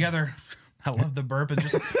buddies get together. I love the burp and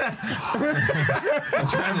just I'm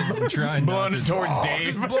trying not Blowing to. it towards Dave.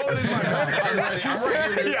 Just blow it in my mouth. I'm ready. I'm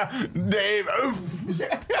right here. Yeah, Dave. But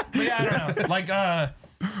yeah, I don't know. Like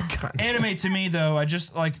anime to me though, I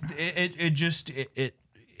just like it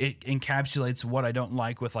encapsulates what I don't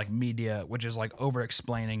like with like media, which is like over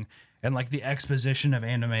explaining and like the exposition of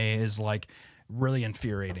anime is like really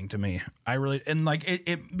infuriating to me. I really and like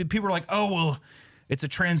it people are like, oh well, it's a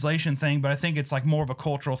translation thing, but I think it's like more of a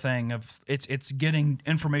cultural thing of it's getting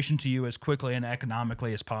information to you as quickly and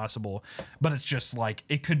economically as possible. But it's just like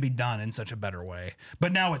it could be done in such a better way.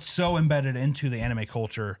 But now it's so embedded into the anime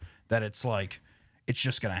culture that it's like it's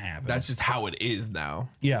just gonna happen. That's just how it is now.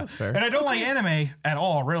 yeah, That's fair. and I don't like anime at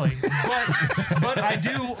all, really. But I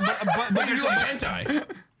do. But But there's you like hentai.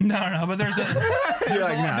 no. But there's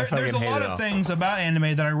there's a lot of things about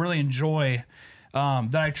anime that I really enjoy.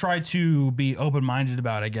 That I try to be open-minded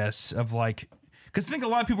about, I guess, of like, because I think a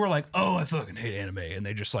lot of people are like, oh, I fucking hate anime, and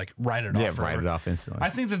they just like write it off. Yeah, forever. write it off instantly. I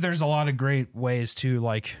think that there's a lot of great ways to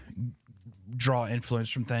like draw influence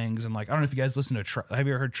from things, and like, I don't know if you guys listen to, have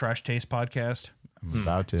you ever heard Trash Taste podcast? I'm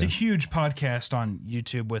about to. It's a huge podcast on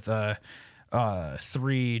YouTube with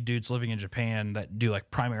 3 dudes living in Japan that do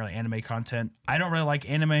like primarily anime content. I don't really like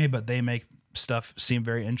anime, but they make stuff seem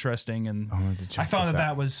very interesting, and I found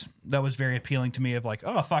that was very appealing to me. Of like,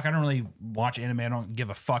 oh fuck, I don't really watch anime. I don't give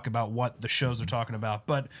a fuck about what the shows are talking about.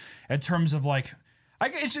 But in terms of like,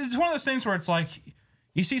 it's one of those things where it's like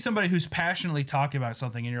you see somebody who's passionately talking about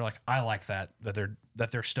something, and you're like, I like that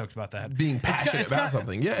they're stoked about that. Being passionate about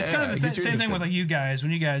something. Yeah, it's yeah, kind of it the gets you same thing interested. with like you guys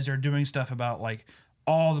when you guys are doing stuff about like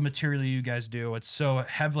all the material you guys do. It's so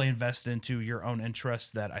heavily invested into your own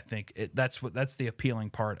interests that I think that's the appealing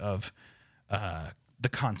part of the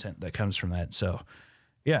content that comes from that. So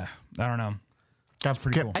yeah, I don't know. That's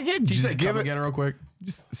pretty cool. I can't Can you just say give come it. again real quick?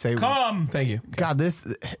 Just say. Come. Thank you. God,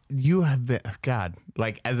 you have been, God,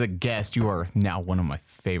 like as a guest, you are now one of my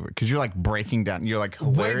favorite because you're like breaking down. You're like Way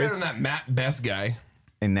better hilarious. than that Matt Best guy.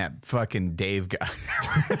 And that fucking Dave guy.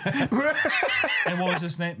 And what was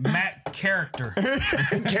his name? Matt Character.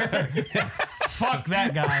 Fuck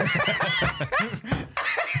that guy.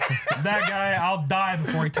 That guy, I'll die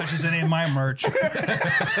before he touches any of my merch. I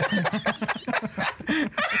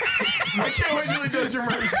can't wait till he does your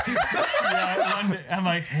merch. Yeah, I'm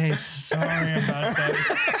like, hey, sorry about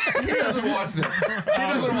that. He doesn't watch this. He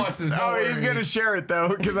doesn't watch this. Don't Oh, worry. he's gonna share it though,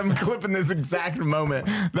 because I'm clipping this exact moment.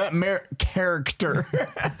 That character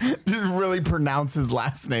just really pronounce his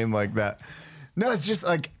last name like that. No, it's just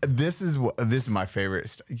like this is my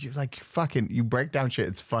favorite. You like fucking you break down shit.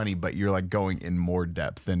 It's funny, but you're like going in more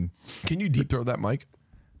depth than. Can you deep throat that mic?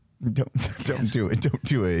 Don't do it. Don't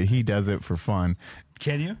do it. He does it for fun.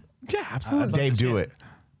 Can you? Yeah, absolutely. Dave, do it.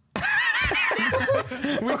 We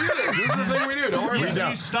do this. This is the thing we do. Don't worry. You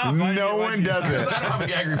about it. stop. No one does it. I don't have a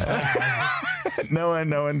gag reflex. No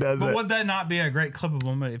one does But it. would that not be a great clippable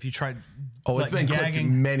moment if you tried? Oh, it's been clipped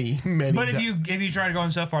gagging? many. But if times. you try to go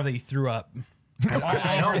in so far that you threw up,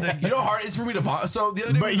 I know. You know how hard it is for me to vomit. So the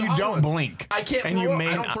other day But with the you hot don't ones, blink. I can't. And Throw you up. may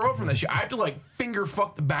I don't not- throw up from that shit. I have to like finger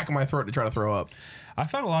fuck the back of my throat to try to throw up. I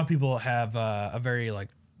found a lot of people have a very like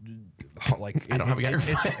I don't have a gag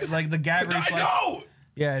reflex. It's like the gag reflex. I know.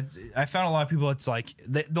 Yeah, I found a lot of people. It's like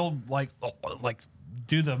they'll like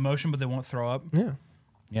do the motion, but they won't throw up. Yeah.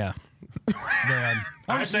 Yeah.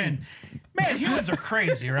 I'm just saying, man, humans are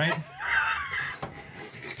crazy, right?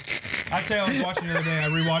 I tell you, I was watching the other day. I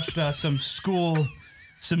rewatched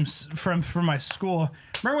from my school.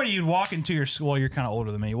 Remember when you'd walk into your school? You're kind of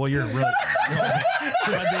older than me. Well, you're really.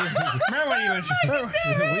 Remember when you would?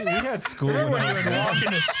 we had school. Remember when when I you was would walk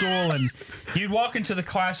into school and you'd walk into the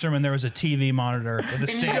classroom and there was a TV monitor with a And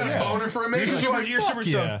you stand. got a boner for a minute. You're super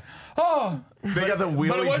yeah. stoked. They got the But it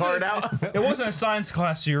wheelie wasn't, card out. it wasn't a science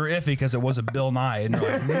class, so you were iffy because it was a Bill Nye. And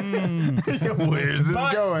you're like, Where's this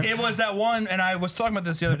but going? it was that one, and I was talking about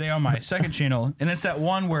this the other day on my second channel, and it's that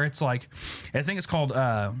one where it's like, I think it's called,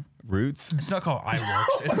 Roots. it's not called iWorks.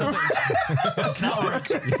 It's something. It's not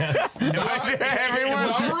Roots. Yes. Everyone,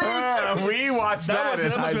 we watched that.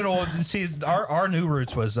 That must have been old. See, our new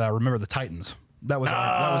Roots was Remember the Titans. That was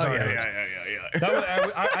our Roots. That was,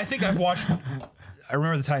 I think I've watched. I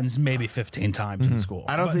Remember the Titans maybe 15 times in school.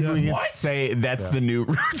 I don't think we can say that's the new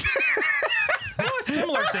Roots.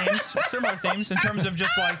 Similar themes in terms of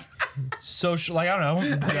just like social, like I don't know,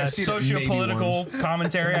 seen it maybe socio-political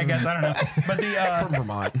commentary. I guess I don't know, but the From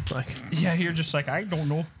Vermont. Like, yeah, you're just like I don't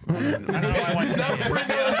know. I don't know. I like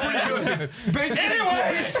that. basically,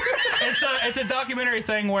 Anyways, it's a documentary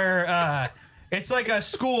thing where it's like a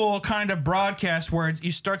school kind of broadcast where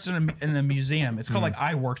it starts in a museum. It's called like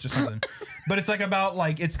iWorks or something, but it's like about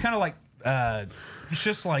like it's kind of like it's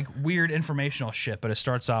just like weird informational shit. But it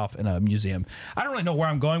starts off in a museum. I don't really know where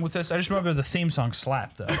I'm going with this. I just remember the theme song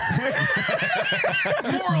slapped though.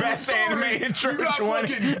 Best animated short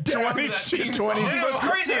 2020. It was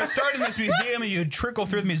crazy. It started in this museum, and you'd trickle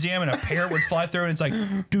through the museum, and a parrot would fly through, and it's like,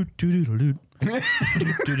 doot doot doot doot.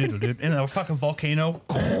 And a fucking volcano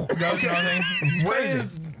goes and everything. when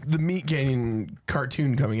is the Meat Canyon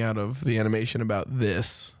cartoon coming out of the animation about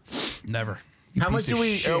this? Never. How much do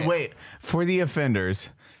we wait for the offenders?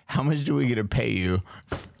 How much do we get to pay you?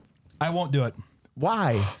 I won't do it.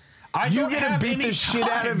 Why? I You don't get to have beat any the shit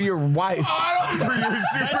out time. of your wife.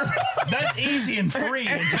 That's easy and free.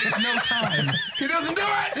 It takes no time. He doesn't do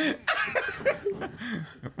it.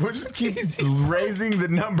 We'll just keep raising the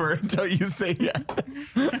number until you say yeah.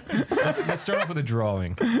 Let's start off with a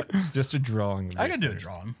drawing. Just a drawing. I can do a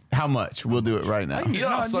drawing. How much? We'll do it right now. You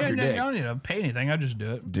gotta suck your dick. You don't need to pay anything. I just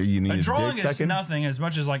do it. Do you need A a drawing dick is second? nothing as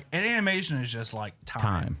much as like an animation is just like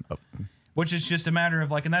time. Oh. Which is just a matter of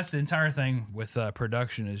like, and that's the entire thing with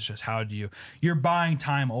production is just how do you're buying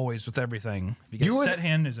time always with everything. Because You would- set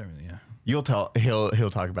hand is everything. Yeah. You'll tell he'll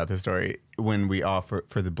talk about this story when we offer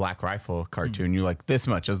for the Black Rifle cartoon. You're like this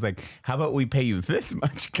much. I was like, how about we pay you this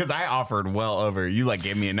much? Because I offered well over. You like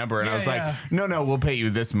gave me a number, and I was Yeah. like, no, we'll pay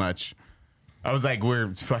you this much. I was like,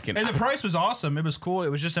 we're fucking. And the price was awesome. It was cool. It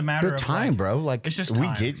was just a matter The of time, like, bro. Like it's just we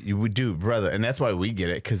time. get you, we do, brother, and that's why we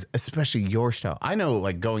get it. Because especially your style, I know.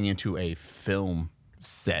 Like going into a film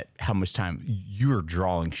set, how much time you're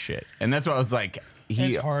drawing shit, and that's why I was like,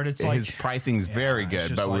 It's hard. It's his like- pricing's very it's good,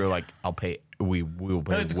 just but we like- were like, I'll pay. We will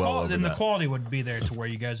pay But the, well over and the that. quality would be there to where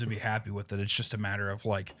you guys would be happy with it. It's just a matter of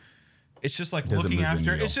like, it's just like Doesn't looking move the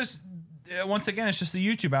after. needle. It's just once again, it's just the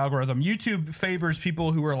YouTube algorithm. YouTube favors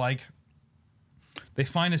people who are like, they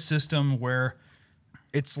find a system where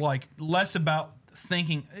it's like less about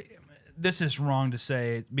thinking. This is wrong to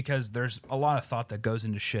say because there's a lot of thought that goes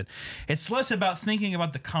into shit. It's less about thinking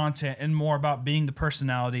about the content and more about being the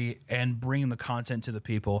personality and bringing the content to the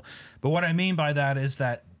people. But what I mean by that is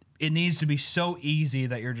that it needs to be so easy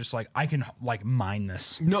that you're just like, I can like mine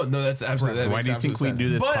this. No, that's absolutely. Why do you think we do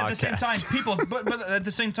this But podcast? at the same time, people. But at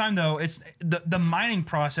the same time, though, it's the mining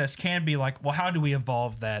process can be like, well, how do we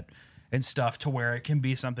evolve that and stuff to where it can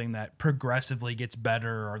be something that progressively gets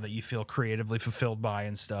better or that you feel creatively fulfilled by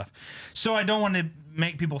and stuff. So I don't want to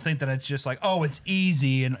make people think that it's just like, oh, it's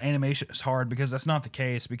easy and animation is hard, because that's not the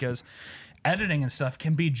case. Because editing and stuff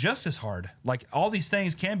can be just as hard. Like all these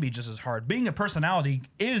things can be just as hard. Being a personality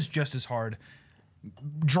is just as hard.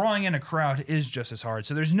 Drawing in a crowd is just as hard.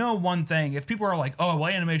 So there's no one thing. If people are like, oh,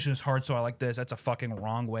 well, animation is hard, so I like this, that's a fucking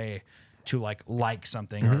wrong way to like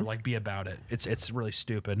something or like be about it. It's really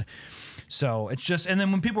stupid. So it's just, and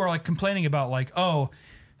then when people are like complaining about like, oh,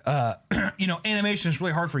 animation is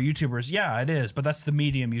really hard for YouTubers. Yeah, it is, but that's the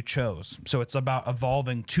medium you chose. So it's about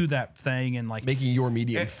evolving to that thing and like making your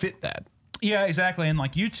medium fit that. Yeah, exactly. And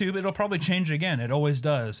like YouTube, it'll probably change again. It always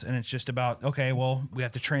does. And it's just about, okay, well, we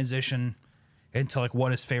have to transition into like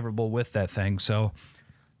what is favorable with that thing. So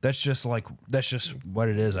that's just what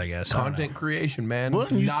it is, I guess. Content creation, man.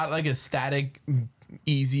 It's not like a static,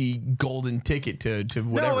 easy golden ticket to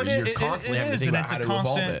whatever. You're constantly having to think about how to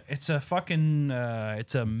evolve it. It's a fucking,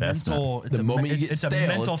 it's a mental, it's The a, moment you it's, get it's stale, a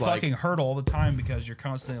mental it's like- fucking hurdle all the time because you're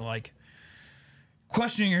constantly like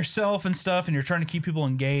questioning yourself and stuff, and you're trying to keep people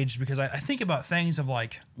engaged. Because I think about things of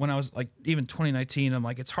like when I was like even 2019, I'm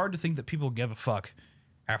like, it's hard to think that people give a fuck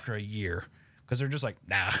after a year because they're just like,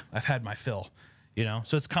 nah, I've had my fill, you know.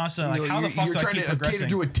 So it's constantly like, how the fuck you're do I trying keep to cater progressing?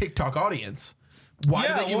 to a TikTok audience. Why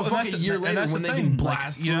do they give a fuck a year later when they can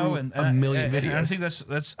blast through a million videos? And I think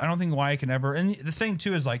that's I don't think why I can ever. And the thing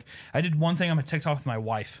too is like I did one thing on my TikTok with my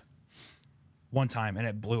wife one time and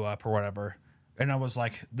it blew up or whatever. And I was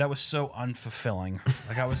like, that was so unfulfilling.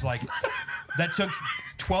 Like I was like, that took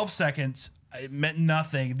 12 seconds. It meant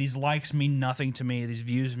nothing. These likes mean nothing to me. These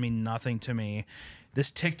views mean nothing to me. This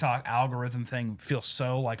TikTok algorithm thing feels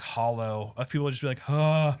so like hollow. Of people just be like,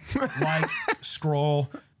 like, scroll,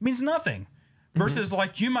 means nothing. Versus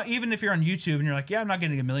like you might, even if you're on YouTube and you're like, yeah, I'm not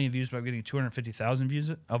getting 1 million views, but I'm getting 250,000 views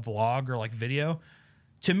a vlog or like video.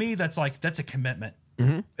 To me, that's a commitment.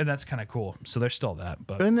 And that's kind of cool. So there's still that.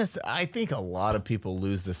 But And this, I think a lot of people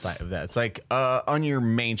lose the sight of that. It's like on your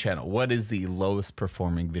main channel, what is the lowest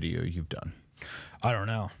performing video you've done? I don't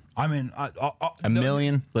know. I mean, A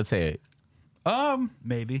million? Let's say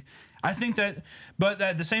maybe. I think that, but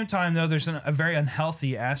at the same time, though, there's a very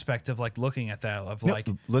unhealthy aspect of like looking at that of like.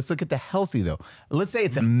 Let's look at the healthy though. Let's say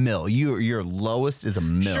it's a mil. Your lowest is a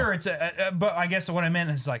mil. Sure, it's but I guess what I meant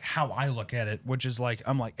is like how I look at it, which is like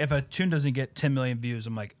I'm like if a tune doesn't get 10 million views,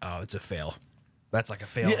 I'm like, oh, it's a fail. That's like a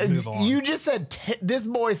fail. Yeah, Move on. you just said this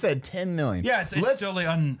boy said 10 million. Yeah, it's totally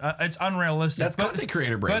it's unrealistic. That's content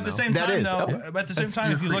creator brain, But at the though. same That time, is. though, Okay. but at the same That's-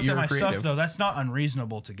 time, if you you're looked at my creative. stuff, though, that's not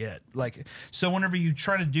unreasonable to get. Like, so whenever you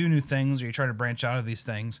try to do new things or you try to branch out of these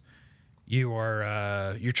things, you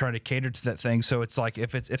are you're trying to cater to that thing. So it's like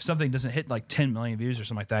if something doesn't hit like 10 million views or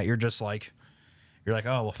something like that, you're just like. You're like,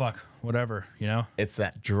 oh, well, fuck, whatever, you know? It's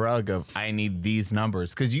that drug of I need these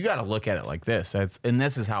numbers because you got to look at it like this. And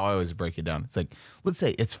this is how I always break it down. It's like, let's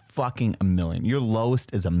say it's fucking 1 million. Your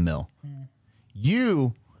lowest is 1 mil.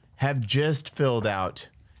 You have just filled out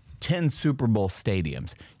 10 Super Bowl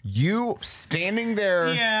stadiums. You standing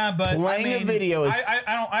there, Yeah, but playing I mean, a video is.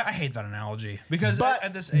 I hate that analogy because But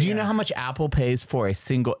at this, do you know how much Apple pays for a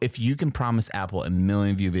single? If you can promise Apple 1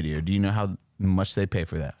 million view video, do you know how much they pay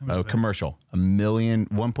for that? A commercial, 1 million,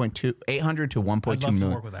 1.2, 800 to 1.2 I'd love million.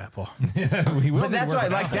 to work with Apple. We will. But that's why,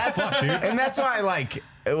 like, and that's why,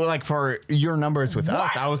 like for your numbers with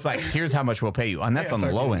us, I was like, here's how much we'll pay you, and that's on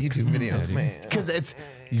the low end YouTube videos, man. because it's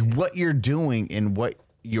what you're doing and what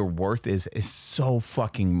your worth is so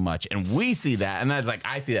fucking much, and we see that, and that's like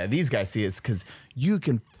I see that. These guys see it because you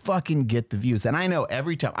can fucking get the views, and I know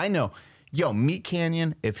every time I know. Yo, Meat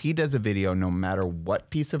Canyon, if he does a video, no matter what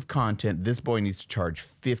piece of content, this boy needs to charge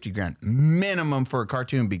 50 grand minimum for a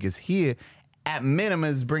cartoon because he, at minimum,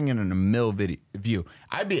 is bringing in 1 mil view.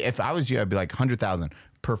 If I was you, I'd be like 100,000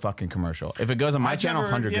 per fucking commercial. If it goes on my channel,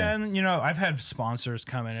 100 Yeah, grand. and you know, I've had sponsors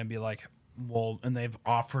come in and be like, well, and they've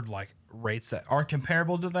offered like rates that are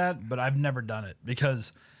comparable to that, but I've never done it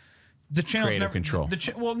because the channel's Creative never control.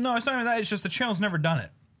 Well, no, it's not even that. It's just the channel's never done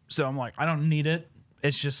it. So I'm like, I don't need it.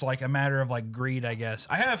 It's just like a matter of like greed, I guess.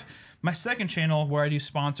 I have my second channel where I do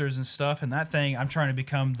sponsors and stuff, and that thing I'm trying to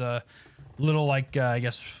become the little like I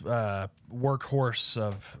guess workhorse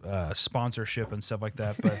of sponsorship and stuff like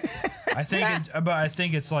that. But I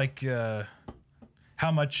think it's like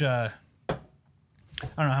how much I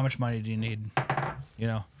don't know how much money do you need, you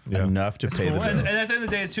know? Enough to pay the Well, bills. and at the end of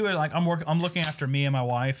the day, too, like I'm looking after me and my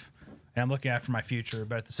wife, and I'm looking after my future.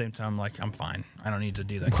 But at the same time, like I'm fine. I don't need to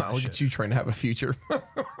do that. Wow, kind look of at shit. you trying to have a future.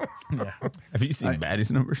 Yeah. Have you seen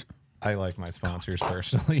Baddies numbers? I like my sponsors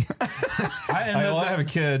personally. I have a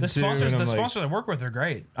kid, The too, sponsors, and I'm the like- sponsors I work with are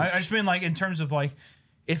great. I just mean like in terms of like,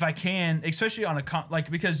 if I can, especially on like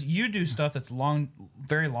because you do stuff that's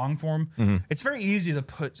very long form. Mm-hmm. It's very easy to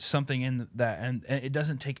put something in that, and it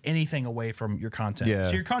doesn't take anything away from your content. Yeah.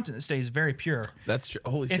 So your content stays very pure. That's true.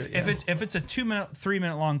 Holy If shit. Yeah. if it's a 2 minute, 3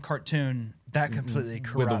 minute long cartoon, that completely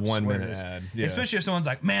corrupts With a 1 where it minute is. ad, yeah. Especially if someone's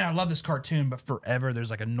like, "Man, I love this cartoon," but forever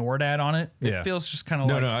there's like a Nord ad on it. It Yeah. feels just kind of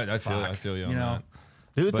No, like no, I fuck, feel you on know. that.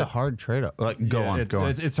 Dude, it's a hard trade-off. Like, go on.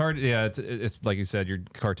 It's hard. Yeah, it's like you said, your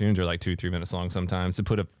cartoons are like 2-3 minutes long sometimes. To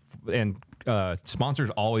put and sponsors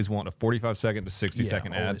always want a 45-second to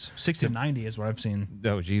 60-second ad. Always. 60 to 90 is what I've seen.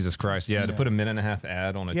 Oh, Jesus Christ. Yeah, to put a 1.5 minute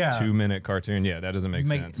ad on a Yeah. 2 minute cartoon, yeah, that doesn't make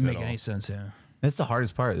sense. Make at all. any sense? Yeah. That's the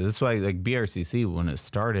hardest part. That's why, like, BRCC, when it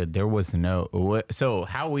started, there was no. So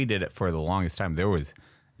how we did it for the longest time, there was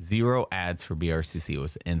 0 ads for BRCC. It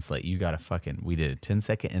was Inslate. You got to we did a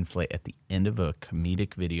 10-second Inslate at the end of a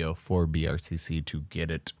comedic video for BRCC to get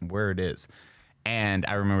it where it is. And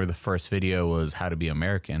I remember the first video was How to Be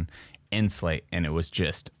American, Inslate, and it was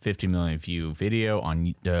just 50 million view video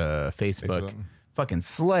on Facebook. Fucking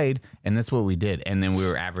slayed, and that's what we did. And then we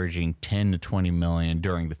were averaging 10 to 20 million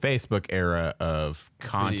during the Facebook era of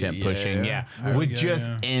content pushing, with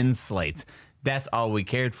just Inslates. That's all we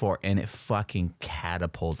cared for, and it fucking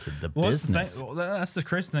catapulted the business. That's the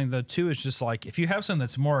crazy thing, though, too. Is just like if you have something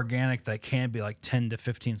that's more organic that can be like 10 to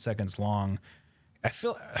 15 seconds long, I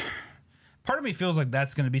feel part of me feels like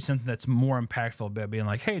that's going to be something that's more impactful by being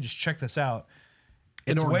like, hey, just check this out.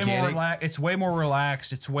 It's way more relaxed. It's way more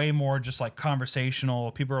relaxed. It's way more just like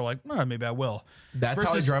conversational. People are like, oh, maybe I will. That's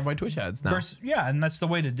how I drive my Twitch ads now. And that's the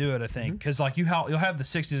way to do it, I think, because like you'll have the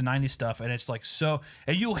 60 to 90 stuff, and it's like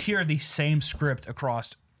and you'll hear the same script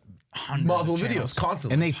across hundreds multiple of videos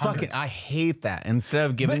constantly, and they I hate that. Instead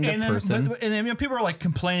of giving person, and then people are like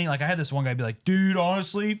complaining. Like I had this one guy be like, dude,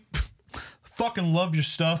 honestly. Fucking love your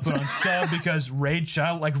stuff, but on sub because Raid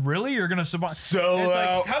Shadow. Like, really? You're gonna sub? So it's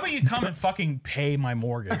like, how about you come and fucking pay my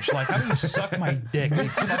mortgage? Like, how about you suck my dick?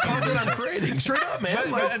 It's the content I'm creating. Straight up,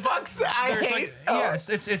 man.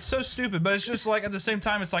 It's so stupid, but it's just like at the same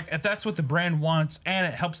time, it's like if that's what the brand wants and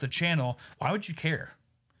it helps the channel, why would you care?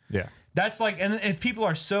 Yeah. That's like, and if people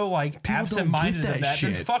are so like absent-minded of that,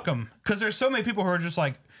 then fuck them. Because there's so many people who are just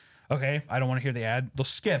like, okay, I don't want to hear the ad. They'll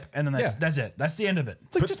skip, and then that's it. That's the end of it.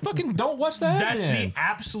 It's like, just fucking don't watch that. That's the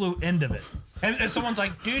absolute end of it. And someone's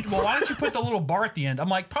like, dude, well, why don't you put the little bar at the end? I'm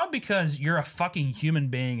like, probably because you're a fucking human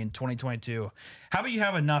being in 2022. How about you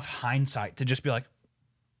have enough hindsight to just be like,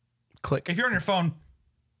 click. If you're on your phone,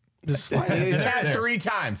 just slide it. tap 3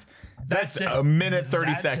 times. That's it. a minute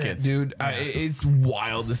 30 That's seconds. Dude, it's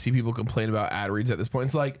wild to see people complain about ad reads at this point.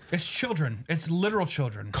 It's like it's children. It's literal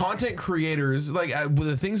children. Content creators, like with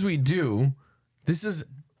the things we do, this is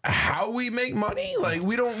how we make money. Like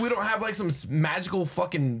we don't have like some magical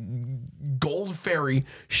fucking gold fairy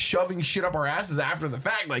shoving shit up our asses after the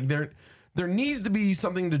fact. Like there needs to be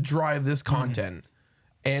something to drive this content.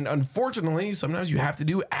 And unfortunately, sometimes you have to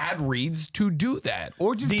do ad reads to do that.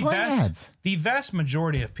 Or just play ads. The vast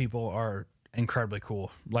majority of people are incredibly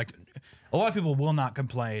cool. Like, a lot of people will not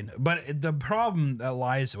complain. But the problem that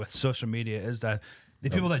lies with social media is that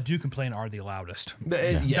the people that do complain are the loudest.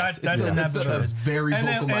 Yes, that's inevitable. It's a very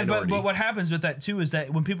vocal minority. But what happens with that, too, is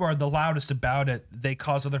that when people are the loudest about it, they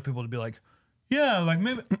cause other people to be like, yeah, like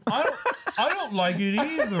maybe I don't like it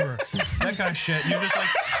either. That kind of shit. You're just like,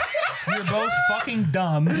 you're both fucking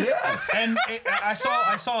dumb. Yes. And I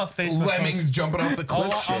saw a Facebook Lemmings post jumping off the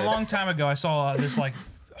cliff. A long time ago. I saw this like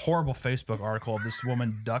horrible Facebook article of this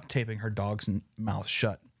woman duct taping her dog's mouth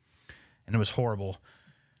shut, and it was horrible.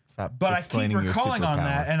 But I keep recalling on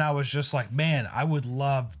that, and I was just like, man, I would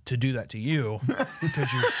love to do that to you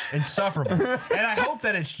because you're insufferable. And I hope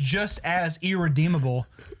that it's just as irredeemable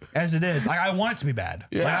as it is. Like, I want it to be bad.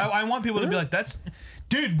 Yeah. Like, I want people to be like,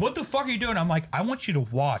 dude, what the fuck are you doing? I'm like, I want you to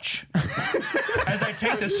watch as I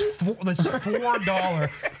take this $4,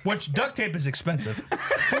 which duct tape is expensive,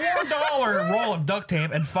 $4 roll of duct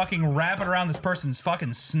tape and fucking wrap it around this person's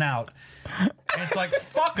fucking snout. And it's like,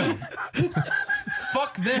 fuck them.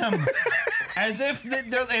 Fuck them. As if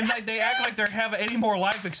they act like they have any more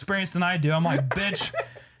life experience than I do. I'm like, bitch,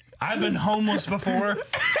 I've been homeless before.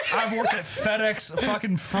 I've worked at FedEx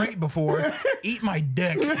fucking freight before. Eat my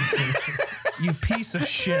dick. You piece of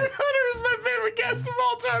shit. Hunter is my favorite guest of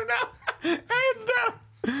all time now. Hands down.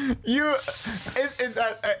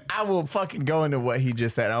 I will fucking go into what he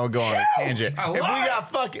just said. I will go on a tangent.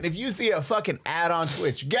 If you see a fucking ad on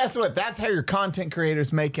Twitch, guess what? That's how your content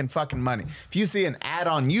creators making fucking money. If you see an ad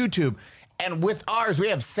on YouTube, and with ours, we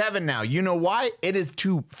have 7 now. You know why? It is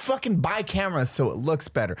to fucking buy cameras so it looks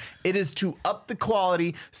better. It is to up the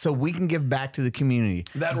quality so we can give back to the community.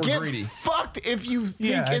 That we're Get greedy. fucked if you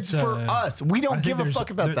think it's for us. We don't give a fuck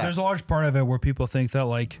about that. There's a large part of it where people think that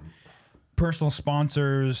like personal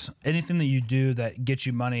sponsors, anything that you do that gets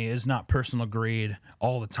you money is not personal greed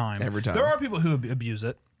all the time. Every time. There are people who abuse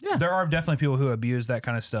it. Yeah. There are definitely people who abuse that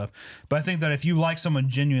kind of stuff. But I think that if you like someone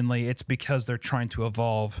genuinely, it's because they're trying to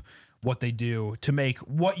evolve what they do to make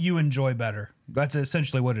what you enjoy better. That's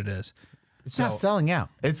essentially what it is. It's not selling out.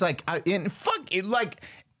 It's like, like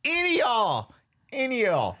any of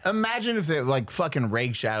y'all. Imagine if they're like fucking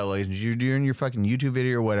Raid Shadow Legends. You're doing your fucking YouTube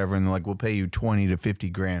video or whatever, and they're like, we'll pay you 20 to 50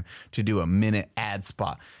 grand to do a minute ad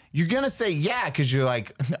spot. you're gonna say yeah because you're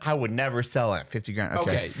like, I would never sell it at 50 grand.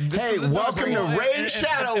 Okay. Okay, this Welcome sounds to great. Raid If-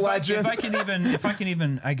 Shadow if Legends. if I can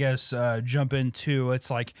even, I guess, jump into, it's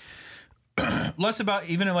like less about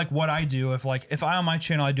even like what I do. If I on my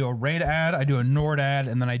channel I do a Raid ad, I do a Nord ad,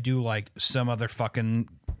 and then I do like some other fucking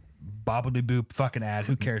bobbly boop fucking ad.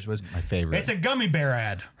 Who cares? Was my favorite. It's a gummy bear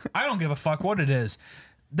ad. I don't give a fuck what it is.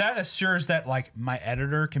 That assures that like my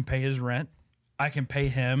editor can pay his rent. I can pay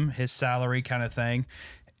him his salary, kind of thing.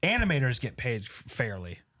 Animators get paid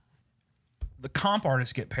fairly. The comp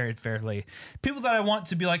artists get paid fairly. People that I want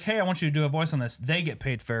to be like, hey, I want you to do a voice on this, they get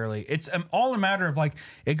paid fairly. It's all a matter of like,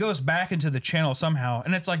 it goes back into the channel somehow.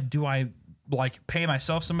 And it's like, do I like pay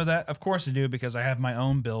myself some of that? Of course I do, because I have my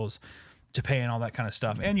own bills to pay and all that kind of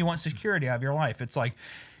stuff. And you want security out of your life. It's like,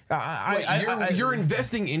 You're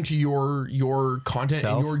investing into your content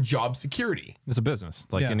Self? and your job security. It's a business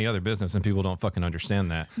like Yeah. any other business, and people don't fucking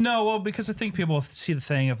understand that. No, well, because I think people see the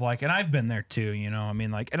thing of like, and I've been there too, you know. I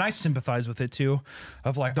mean, like, and I sympathize with it too.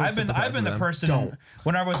 Of like, I've been sympathize the with them. person Don't.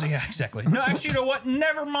 when I was exactly. No, actually, you know what?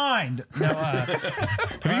 Never mind. No,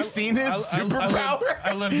 Have you seen his superpower?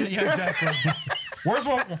 I lived it. Yeah, exactly. Where's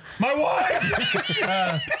my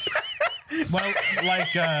wife? Well,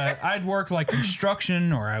 like I'd work like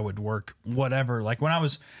construction, or I would work whatever. Like when I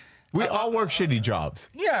was. We all work shitty jobs.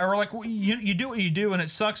 Yeah, or like you do what you do, and it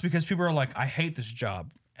sucks because people are like, I hate this job.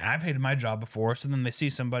 I've hated my job before. So then they see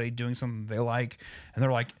somebody doing something they like, and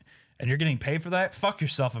they're like, and you're getting paid for that? Fuck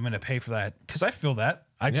yourself, I'm going to pay for that. Because I feel that.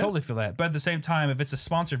 I totally feel that. But at the same time, if it's a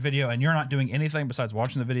sponsored video and you're not doing anything besides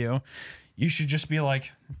watching the video, you should just be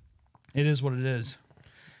like, it is what it is.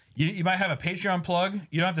 You might have a Patreon plug.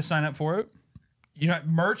 You don't have to sign up for it. You don't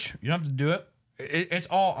merch. You don't have to do it. It's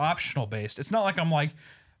all optional based. It's not like I'm like,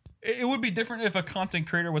 it would be different if a content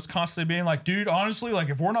creator was constantly being like, dude, honestly, like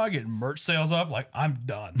if we're not getting merch sales up, like I'm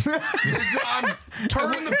done. I'm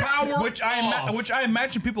turning the power which off. I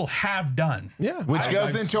imagine people have done. Yeah, Which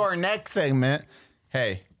goes into our next segment.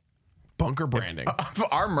 Hey, bunker branding.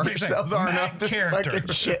 our merch He's like, sales aren't Matt up this Character.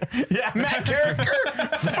 fucking shit. Yeah, Matt Character.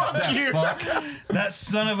 Fuck you. That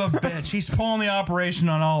son of a bitch. He's pulling the operation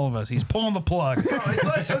on all of us. He's pulling the plug. It's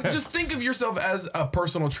like, just think of yourself as a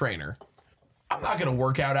personal trainer. I'm not going to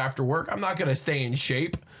work out after work. I'm not going to stay in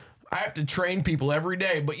shape. I have to train people every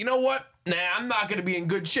day. But you know what? Nah, I'm not going to be in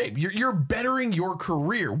good shape. You're bettering your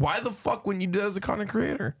career. Why the fuck wouldn't you do that as a content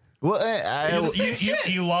creator? Well,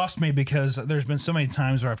 You lost me because there's been so many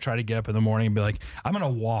times where I've tried to get up in the morning and be like, I'm going to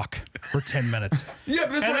walk for 10 minutes. Yeah,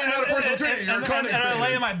 but this is why you're not a personal trainer. You're a content and I lay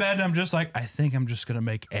creator. in my bed and I'm just like, I think I'm just going to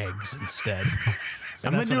make eggs instead.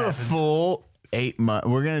 I'm gonna do a full 8 month.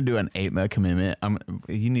 We're gonna do an 8 month commitment.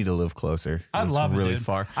 You need to live closer. I It's love it, really dude.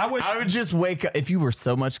 far. I wish- I would just wake up. If you were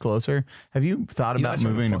so much closer, have you thought You about guys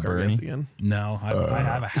trying moving to fuck our guest Bernie? again? No, I have a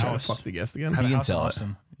Trying to house. fuck the guest again? have a You can house in sell it.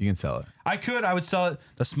 Austin. You can sell it. I would sell it.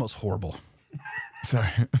 That smells horrible. Sorry.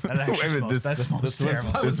 That actually Wait a minute, smells, that smells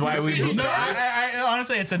terrible. That's why we. No, I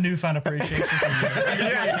honestly, it's a newfound appreciation for you.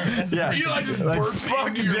 As a Yeah. Eli just Like, burps fuck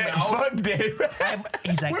into your Dave. mouth. Fuck Dave.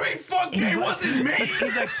 He's like, Wait, fuck, Dave, wasn't me.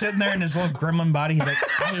 he's like sitting there in his little gremlin body. He's like,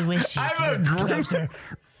 I wish you I'm a could gremlin. closer.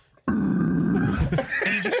 And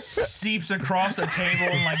it just seeps across the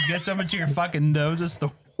table and like gets up into your fucking nose. It's the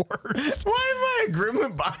worst. Why am I a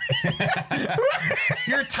gremlin body?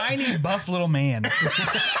 You're a tiny, buff little man. He's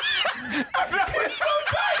so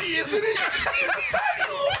tiny, isn't he? He's a tiny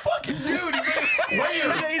little fucking dude. He's like a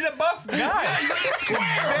square. He's a buff guy. He's like a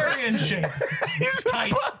square. Very in shape. He's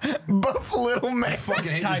Tight. buff little man.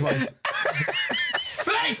 Fucking hate Tight. this place.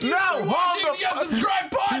 Thank you No, for watching hold the Unsubscribe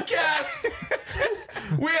podcast.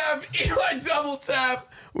 We have Eli Double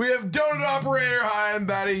Tap. We have Donut Operator. Hi, I'm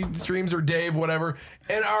Batty. Streams or Dave, whatever.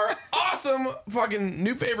 And our awesome fucking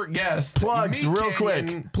new favorite guest. Plugs, Meat real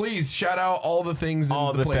Canyon. Please shout out all the things and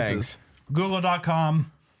All the the places. things.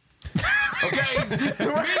 Google.com. Okay, Meat Canyon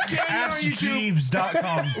on YouTube.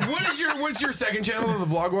 AskJeeves.com. What's your second channel, the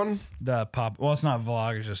vlog one? The pop. Well, it's not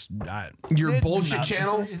vlog. It's just Your bullshit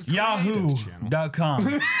channel?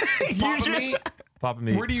 Yahoo.com. Papa Meat? Papa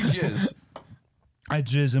me. Where do you jizz? I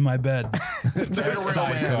jizz in my bed Like a real man.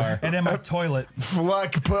 Sidecar. and in my toilet.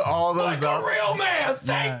 Fluck put all Like those a up. real man.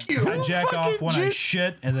 Thank you. I jack fucking off when I jizz.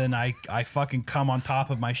 shit, and then I fucking come on top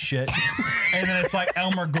of my shit. And then it's like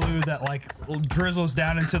Elmer glue that like drizzles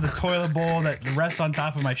down into the toilet bowl that rests on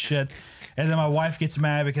top of my shit. And then my wife gets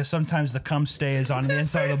mad because sometimes the cum stays on the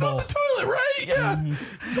inside of It's the on bowl. the toilet, right? Yeah.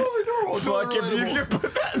 It's totally normal. It's Fluck, totally if you relatable. could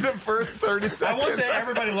put that in the first 30 I seconds. want the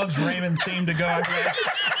Everybody Loves Raymond theme to go. I'd be like,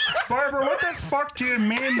 Barbara, what the fuck do you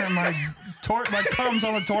mean that my cum's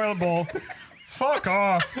on the toilet bowl? Fuck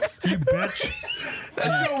off, you bitch.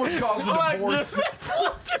 That show was called The Fluck, Divorce. just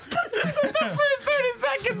put this in the first 30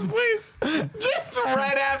 seconds. seconds, please. Just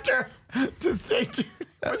right after. Just stay tuned.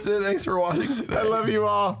 That's it. Thanks for watching today. I love you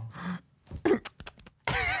all.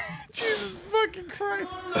 Jesus fucking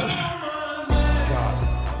Christ.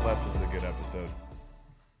 God, Les is a good episode.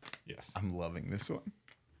 Yes. I'm loving this one.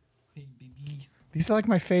 These are like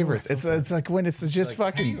my favorites. It's like when it's just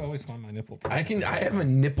How do fucking. you always find my nipple? I have a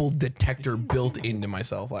nipple detector built into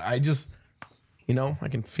myself. Like I just, I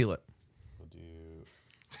can feel it.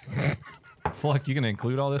 Fuck, you gonna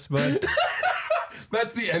include all this, bud?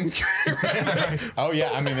 That's the end screen. Oh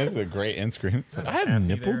yeah, I mean this is a great end screen. I have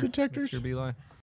nipple There, detectors. Mr. Beeline.